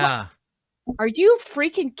 yeah. What? Are you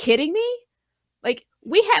freaking kidding me? Like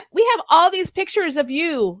we have all these pictures of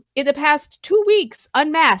you in the past 2 weeks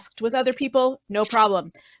unmasked with other people. No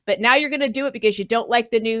problem. But now you're going to do it because you don't like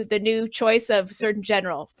the new choice of Surgeon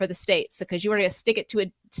General for the state. So because you were going to stick it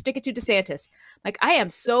to DeSantis. Like, I am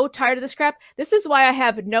so tired of this crap. This is why I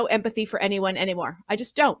have no empathy for anyone anymore. I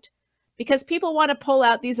just don't. Because people want to pull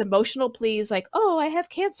out these emotional pleas like, oh, I have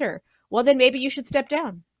cancer. Well, then maybe you should step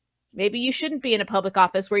down. Maybe you shouldn't be in a public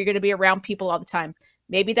office where you're going to be around people all the time.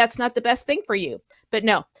 Maybe that's not the best thing for you. But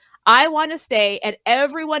no, I want to stay, and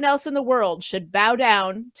everyone else in the world should bow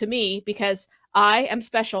down to me because I am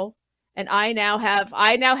special and I now have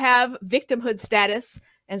victimhood status.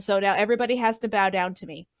 And so now everybody has to bow down to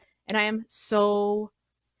me. And I am so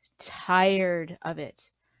tired of it.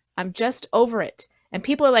 I'm just over it. And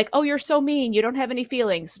people are like, oh, you're so mean. You don't have any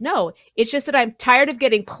feelings. No, it's just that I'm tired of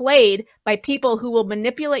getting played by people who will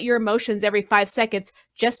manipulate your emotions every 5 seconds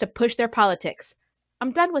just to push their politics.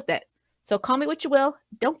 I'm done with it. So call me what you will.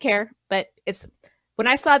 Don't care. But when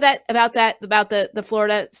I saw that about the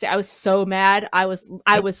Florida state, I was so mad. I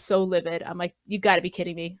was so livid. I'm like, you got to be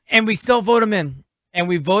kidding me. And we still vote them in. And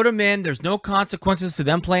we vote them in. There's no consequences to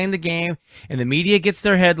them playing the game. And the media gets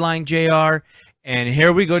their headline, JR. And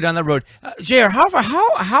here we go down the road. JR,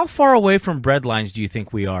 how far away from breadlines do you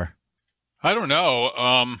think we are? I don't know.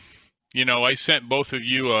 I sent both of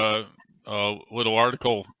you a little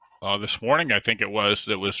article this morning, I think it was,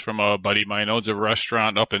 that was from a buddy of mine owns a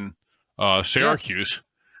restaurant up in Syracuse.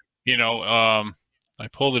 Yes. I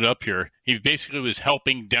pulled it up here. He basically was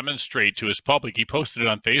helping demonstrate to his public. He posted it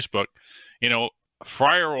on Facebook.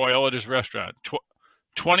 Fryer oil at his restaurant,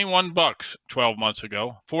 $21 12 months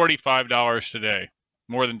ago, $45 today,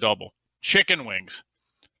 more than double. chicken wings,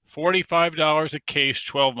 $45 a case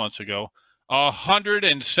 12 months ago,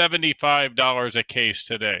 $175 a case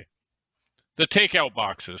today. The takeout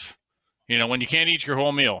boxes, when you can't eat your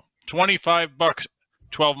whole meal, $25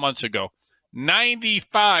 12 months ago,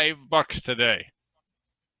 $95 today.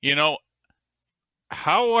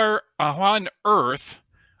 How on earth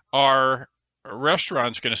are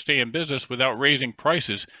restaurants going to stay in business without raising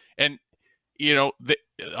prices? And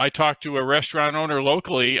I talked to a restaurant owner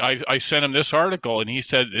locally. I sent him this article, and he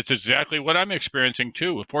said it's exactly what I'm experiencing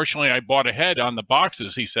too. Unfortunately, I bought ahead on the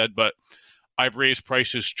boxes, he said, but I've raised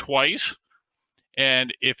prices twice,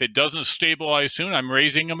 and if it doesn't stabilize soon, I'm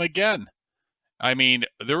raising them again. I mean,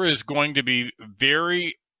 there is going to be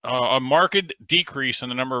a marked decrease in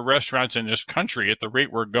the number of restaurants in this country at the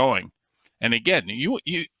rate we're going. And again,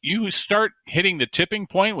 you start hitting the tipping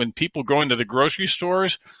point when people go into the grocery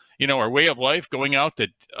stores, our way of life, going out to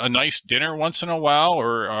a nice dinner once in a while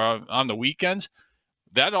or on the weekends,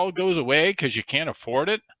 that all goes away because you can't afford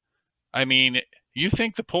it. I mean, you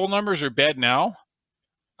think the poll numbers are bad now?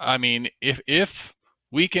 I mean, if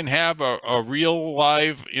we can have a real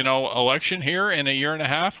live, election here in a year and a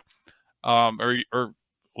half, or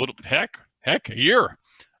little heck, a year,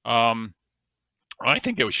 I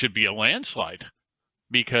think it should be a landslide,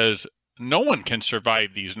 because no one can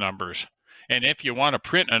survive these numbers. And if you want to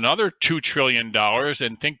print another $2 trillion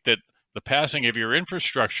and think that the passing of your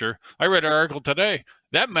infrastructure, I read an article today,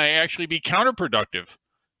 that may actually be counterproductive,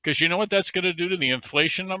 because you know what that's going to do to the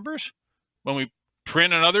inflation numbers when we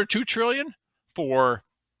print another $2 trillion for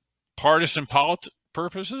partisan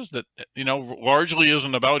purposes that, largely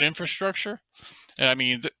isn't about infrastructure. And I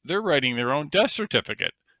mean, they're writing their own death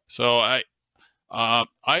certificate. So I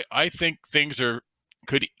think things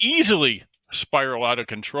could easily spiral out of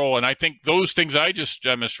control. And I think those things I just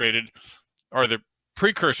demonstrated are the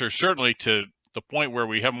precursor, certainly, to the point where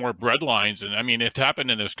we have more breadlines. And I mean, it's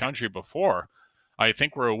happened in this country before. I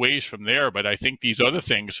think we're a ways from there, but I think these other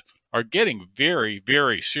things are getting very,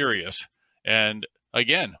 very serious. And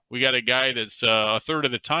again, we got a guy that's a third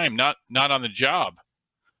of the time not on the job.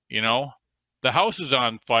 The house is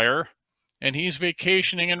on fire, and he's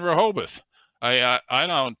vacationing in Rehoboth. I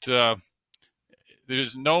don't.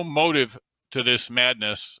 There's no motive to this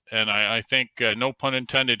madness, and I think, no pun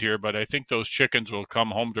intended here, but I think those chickens will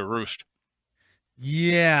come home to roost.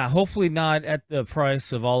 Yeah, hopefully not at the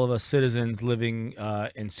price of all of us citizens living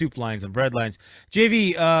in soup lines and bread lines.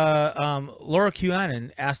 JV, Laura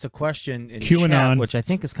QAnon asked a question in chat, which I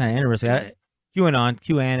think is kind of interesting.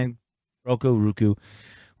 QAnon, Roku,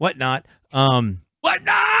 whatnot.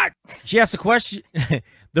 She asked a question.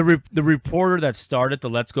 the reporter that started the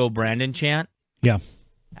 "Let's Go Brandon" chant. Yeah.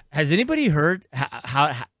 Has anybody heard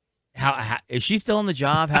how is she still on the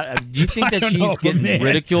job? Do you think that she's getting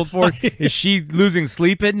ridiculed for it? Is she losing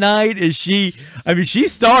sleep at night? Is she? I mean, she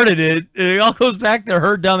started it. It all goes back to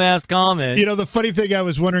her dumbass comment. The funny thing I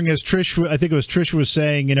was wondering is I think it was Trish was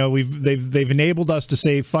saying, they've enabled us to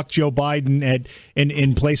say fuck Joe Biden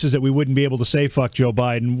in places that we wouldn't be able to say fuck Joe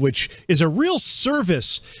Biden, which is a real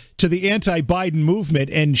service to the anti-Biden movement,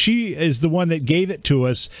 and she is the one that gave it to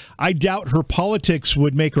us. I doubt her politics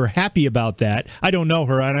would make her happy about that. I don't know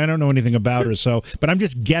her, and I don't know anything about her, but I'm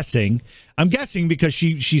just guessing. I'm guessing because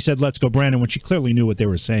she said "Let's Go Brandon" when she clearly knew what they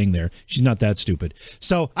were saying there. She's not that stupid.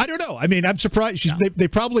 So I don't know. I mean, I'm surprised. They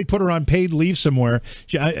probably put her on paid leave somewhere,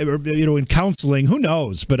 in counseling. Who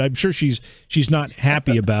knows? But I'm sure she's not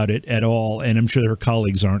happy about it at all, and I'm sure her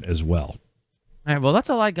colleagues aren't as well. All right, well, that's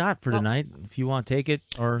all I got for tonight. If you want to take it,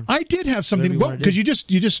 or I did have something because you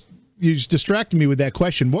just distracted me with that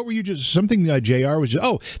question. What were you just something? JR was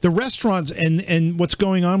the restaurants and what's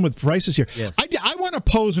going on with prices here. Yes. I want to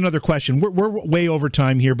pose another question. We're way over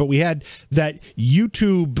time here, but we had that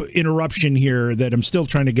YouTube interruption here that I'm still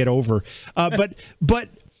trying to get over. But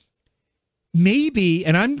maybe,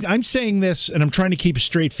 and I'm saying this, and I'm trying to keep a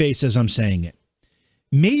straight face as I'm saying it.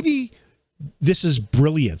 Maybe this is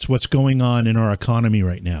brilliance, what's going on in our economy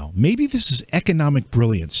right now. Maybe this is economic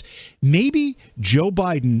brilliance. Maybe Joe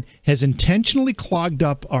Biden has intentionally clogged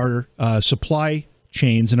up our supply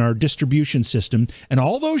chains and our distribution system, and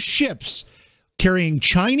all those ships carrying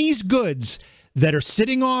Chinese goods that are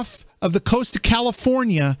sitting off of the coast of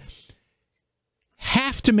California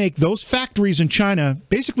have to make those factories in China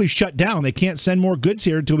basically shut down. They can't send more goods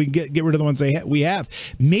here until we get rid of the ones we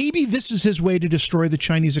have. Maybe this is his way to destroy the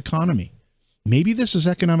Chinese economy. Maybe this is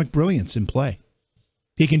economic brilliance in play.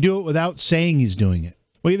 He can do it without saying he's doing it.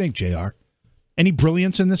 What do you think, JR? Any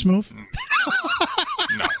brilliance in this move?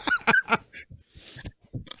 No.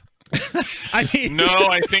 No,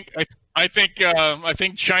 I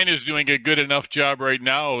think China's doing a good enough job right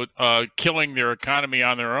now killing their economy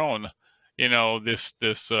on their own. this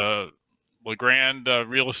LeGrand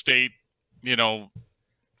real estate,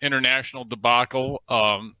 international debacle,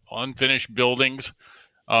 unfinished buildings,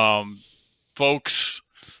 folks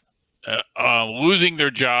losing their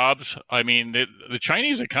jobs. I mean, the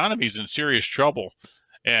Chinese economy is in serious trouble,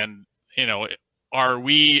 and are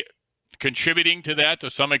we contributing to that to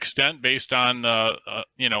some extent based on a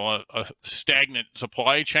stagnant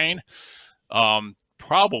supply chain?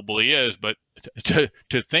 Probably is, but to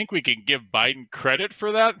think we can give Biden credit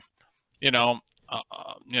for that,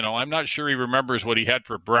 I'm not sure he remembers what he had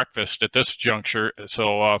for breakfast at this juncture.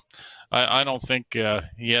 So I don't think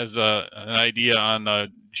he has an idea on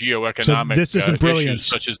geoeconomic so this isn't brilliance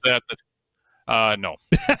such as that. No.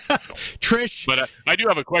 Trish, but I do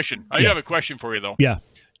have a question. I do have a question for you though. Yeah.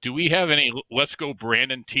 Do we have any "Let's Go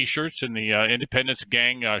Brandon" T-shirts in the Independence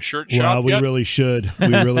Gang shirt shop? Well, we yet? really should. We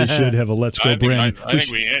really should have a "Let's Go Brandon." I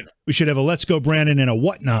think we should have a "Let's Go Brandon" and a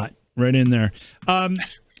whatnot right in there.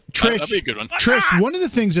 Trish, that'd be a good one. Trish, one of the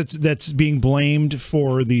things that's being blamed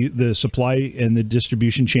for the supply and the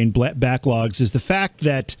distribution chain backlogs is the fact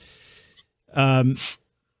that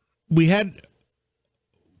we had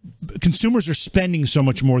consumers are spending so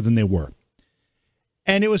much more than they were.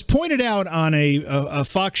 And it was pointed out on a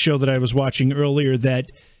Fox show that I was watching earlier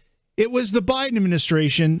that it was the Biden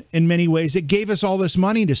administration, in many ways, that gave us all this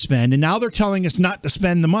money to spend. And now they're telling us not to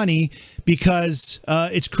spend the money because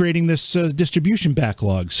it's creating this distribution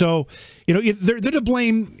backlog. So, they're to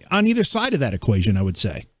blame on either side of that equation, I would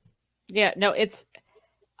say. Yeah, no, it's.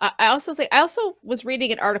 I also was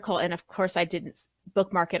reading an article, and of course I didn't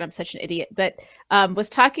bookmark it. I'm such an idiot, but was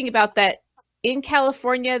talking about that in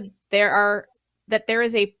California there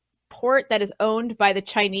is a port that is owned by the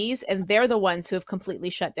Chinese, and they're the ones who have completely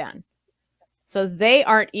shut down. So they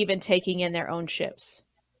aren't even taking in their own ships,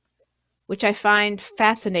 which I find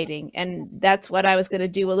fascinating. And that's what I was going to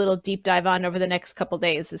do a little deep dive on over the next couple of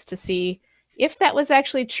days, is to see if that was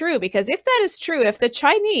actually true. Because if that is true, if the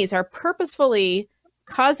Chinese are purposefully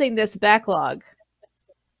causing this backlog,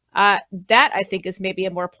 that I think is maybe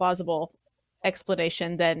a more plausible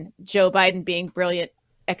explanation than Joe Biden being brilliant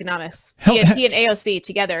economics. He and AOC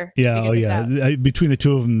together. Yeah, between the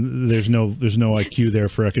two of them, there's no IQ there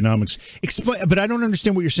for economics. Explain, but I don't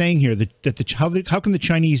understand what you're saying here. How can the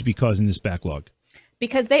Chinese be causing this backlog?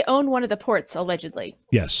 Because they own one of the ports, allegedly.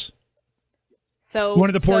 Yes. So one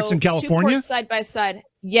of the ports in California, two ports side by side.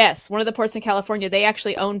 Yes, one of the ports in California. They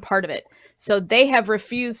actually own part of it, so they have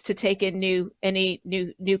refused to take in any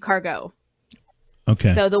new cargo. Okay.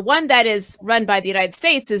 So the one that is run by the United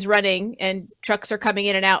States is running, and trucks are coming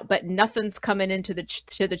in and out, but nothing's coming into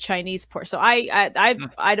the Chinese port. So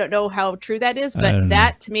I don't know how true that is, but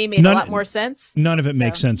that to me made a lot more sense. None of it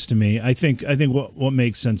makes sense to me. I think what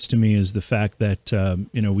makes sense to me is the fact that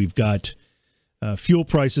we've got fuel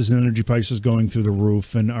prices and energy prices going through the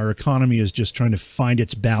roof, and our economy is just trying to find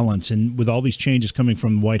its balance. And with all these changes coming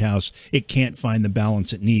from the White House, it can't find the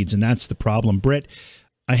balance it needs, and that's the problem. Britt,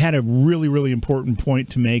 I had a really, really important point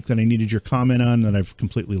to make that I needed your comment on that I've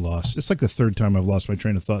completely lost. It's like the third time I've lost my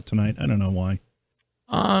train of thought tonight. I don't know why.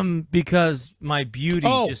 Because my beauty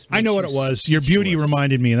just makes I know what it was. Your beauty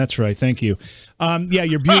reminded me. That's right. Thank you. Yeah,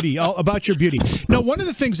 your beauty. About your beauty. Now, one of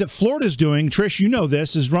the things that Florida's doing, Trish, you know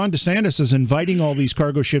this, is Ron DeSantis is inviting all these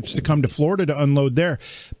cargo ships to come to Florida to unload there.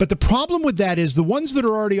 But the problem with that is the ones that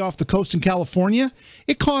are already off the coast in California,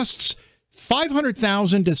 it costs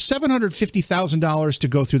 $500,000 to $750,000 to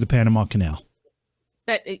go through the Panama Canal.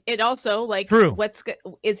 But it also, like, True.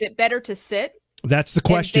 Is it better to sit? That's the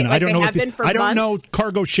question. I don't know. I don't know months?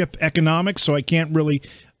 Cargo ship economics, so I can't really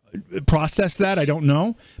process that. I don't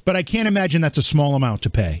know, but I can't imagine that's a small amount to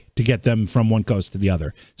pay to get them from one coast to the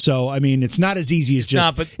other. So, I mean, it's not as easy as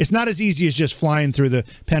it's not as easy as just flying through the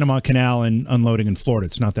Panama Canal and unloading in Florida.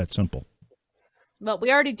 It's not that simple. Well,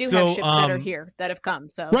 we already do have ships that are here that have come.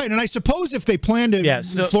 So right, and I suppose if they plan to,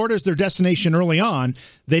 Florida's their destination early on,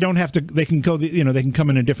 they don't have to. They can go. They can come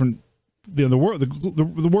in a different.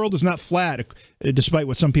 The world is not flat, despite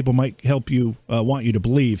what some people might want you to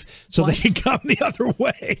believe. So they can come the other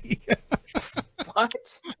way. What?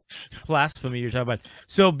 It's blasphemy you're talking about.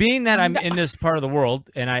 So being that I'm in this part of the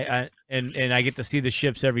world and I get to see the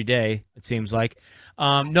ships every day, it seems like.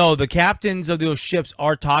 No, the captains of those ships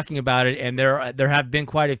are talking about it, and there have been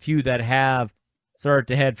quite a few that have started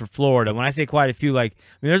to head for Florida. When I say quite a few, like, I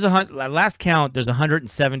mean, there's last count, there's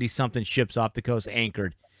 170 something ships off the coast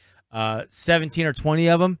anchored. 17 or 20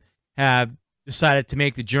 of them have decided to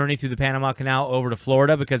make the journey through the Panama Canal over to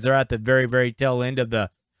Florida because they're at the very, very tail end of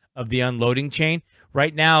the unloading chain.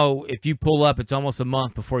 Right now, if you pull up, it's almost a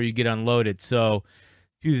month before you get unloaded. So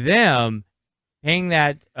to them, paying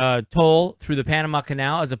that toll through the Panama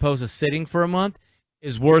Canal as opposed to sitting for a month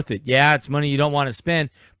is worth it. Yeah, it's money you don't want to spend.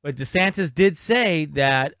 But DeSantis did say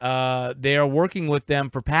that they are working with them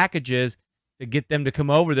for packages to get them to come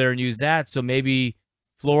over there and use that. So maybe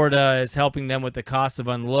Florida is helping them with the cost of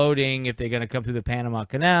unloading if they're going to come through the Panama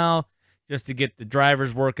Canal, just to get the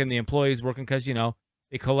drivers working, the employees working, because, you know,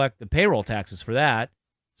 they collect the payroll taxes for that.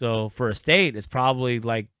 So for a state, it's probably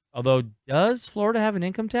like, although, does Florida have an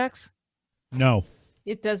income tax? No.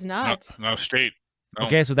 It does not. No state. No.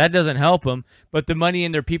 Okay, so that doesn't help them. But the money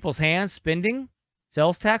in their people's hands, spending,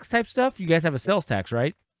 sales tax type stuff, you guys have a sales tax,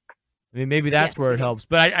 right? I mean, maybe that's where it helps.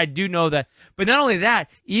 But I do know that. But not only that,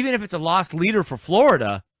 even if it's a lost leader for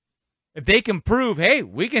Florida, if they can prove, hey,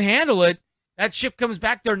 we can handle it, that ship comes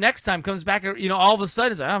back there next time, comes back, you know, all of a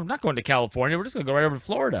sudden, it's like, I'm not going to California. We're just going to go right over to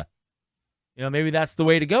Florida. You know, maybe that's the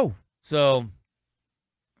way to go. So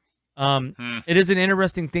it is an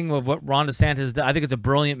interesting thing of what Ron DeSantis does. I think it's a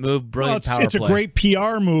brilliant move, brilliant power play. It's a great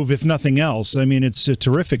PR move, if nothing else. I mean, it's a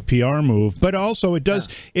terrific PR move. But also, it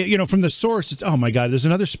does, you know, from the source, it's, oh, my God, there's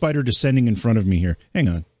another spider descending in front of me here. Hang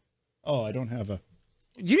on. Oh, I don't have a...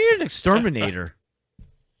 You need an exterminator.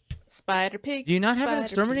 Spider pig. Do you not have an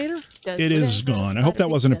exterminator? It is gone. I hope that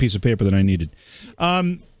wasn't a piece of paper that I needed.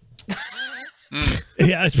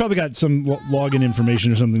 Yeah, it's probably got some login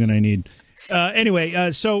information or something that I need.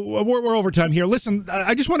 Anyway, so we're over time here. Listen,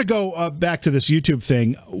 I just want to go back to this YouTube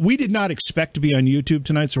thing. We did not expect to be on YouTube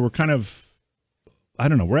tonight, so we're kind of, I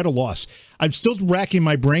don't know, we're at a loss. I'm still racking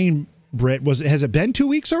my brain, Britt. Has it been 2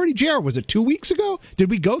 weeks already? JR, was it 2 weeks ago? Did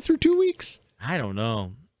we go through 2 weeks? I don't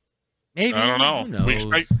know. Maybe. I don't know. Who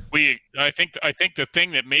knows? I think the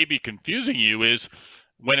thing that may be confusing you is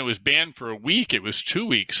when it was banned for a week, it was 2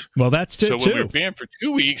 weeks. Well, that's it, so when we were banned for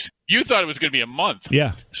 2 weeks, you thought it was going to be a month.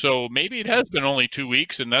 Yeah. So maybe it has been only 2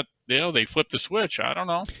 weeks, and that, you know, they flipped the switch. I don't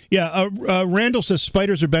know. Yeah. Randall says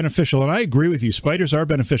spiders are beneficial, and I agree with you. Spiders are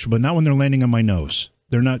beneficial, but not when they're landing on my nose.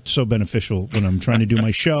 They're not so beneficial when I'm trying to do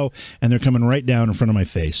my show, and they're coming right down in front of my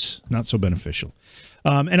face. Not so beneficial.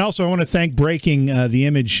 And also, I want to thank Breaking the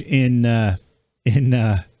Image in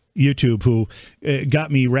YouTube, who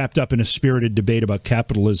got me wrapped up in a spirited debate about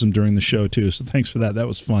capitalism during the show too. So thanks for that. That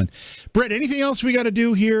was fun. Brett, anything else we got to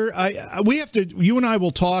do here? We have to. You and I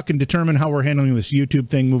will talk and determine how we're handling this YouTube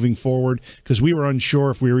thing moving forward, because we were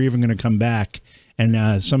unsure if we were even going to come back,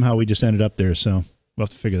 and somehow we just ended up there. So we'll have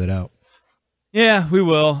to figure that out. Yeah, we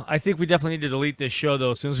will. I think we definitely need to delete this show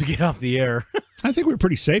though as soon as we get off the air. I think we're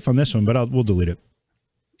pretty safe on this one, but we'll delete it.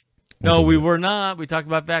 No, we were not. We talked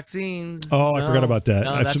about vaccines. Oh, I forgot about that.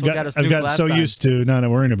 I've gotten so used to not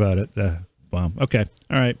worrying about it. Wow. Okay.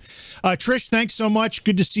 All right. Trish, thanks so much.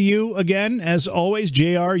 Good to see you again. As always,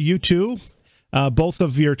 JR, you too. Both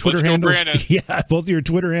of your Twitter handles. Yeah, both of your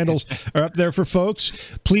Twitter handles are up there for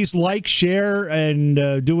folks. Please like, share,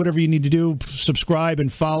 and do whatever you need to do. Subscribe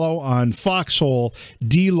and follow on Foxhole,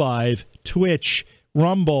 DLive, Twitch,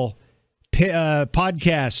 Rumble,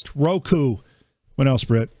 Podcast, Roku. What else,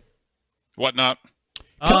 Britt? Whatnot.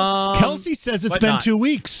 Kelsey says it's been 2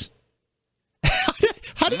 weeks.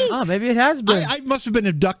 How did it? Oh, maybe it has been. I must have been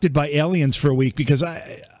abducted by aliens for a week, because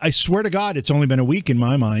I swear to God, it's only been a week in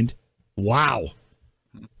my mind. Wow.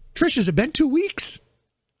 Trish, has it been 2 weeks?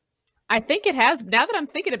 I think it has. Now that I'm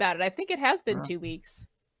thinking about it, I think it has been 2 weeks.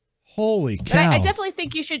 Holy cow. But I definitely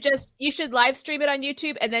think you should live stream it on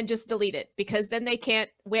YouTube and then just delete it, because then they can't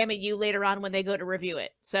whammy you later on when they go to review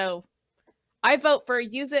it. So I vote for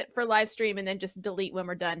use it for live stream and then just delete when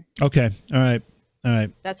we're done. Okay. All right.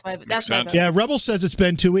 That's my vote. Yeah, Rebel says it's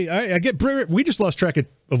been 2 weeks. I get we just lost track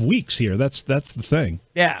of weeks here. That's the thing.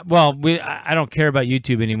 Yeah. Well, I don't care about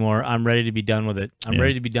YouTube anymore. I'm ready to be done with it. I'm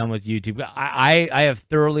ready to be done with YouTube. I have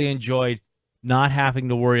thoroughly enjoyed not having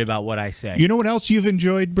to worry about what I say. You know what else you've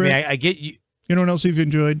enjoyed, Brett? I get you. You know what else you've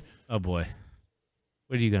enjoyed? Oh boy.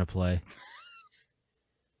 What are you gonna play?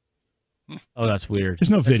 Oh, that's weird. There's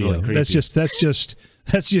no video. Really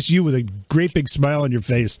that's just you with a great big smile on your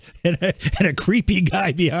face and a creepy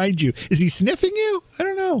guy behind you. Is he sniffing you? I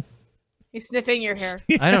don't know. He's sniffing your hair.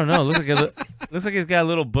 I don't know. Looks like he's got a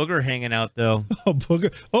little booger hanging out though. Oh,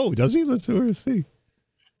 booger. Oh, does he? Let's see.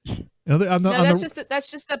 That's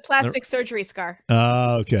just a plastic surgery scar.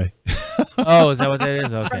 Okay. Oh, is that what that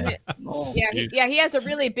is? Okay. Yeah, he has a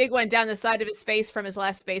really big one down the side of his face from his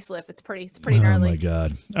last facelift. It's pretty gnarly. Oh my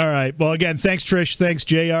God. All right. Well, again, thanks Trish, thanks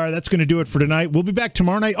JR. That's going to do it for tonight. We'll be back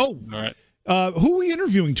tomorrow night. Oh, all right. Who are we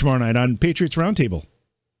interviewing tomorrow night on Patriots Roundtable?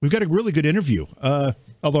 We've got a really good interview.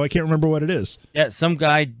 Although I can't remember what it is. Yeah, some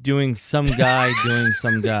guy doing some guy doing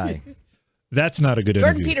some guy. That's not a good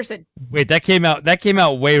Jordan interview. Peterson. Wait, that came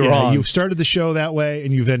out way wrong. You started the show that way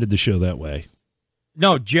and you've ended the show that way.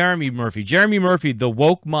 No, Jeremy Murphy. Jeremy Murphy, The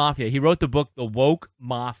Woke Mafia. He wrote the book, The Woke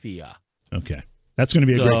Mafia. Okay. That's going to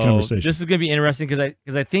be a great conversation. This is going to be interesting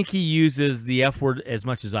because I think he uses the F word as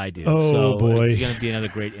much as I do. Oh, so boy. It's going to be another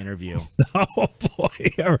great interview. Oh, boy.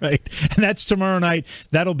 All right. And that's tomorrow night.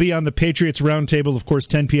 That'll be on the Patriots Roundtable, of course,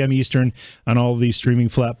 10 p.m. Eastern on all of these streaming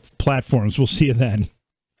platforms. We'll see you then.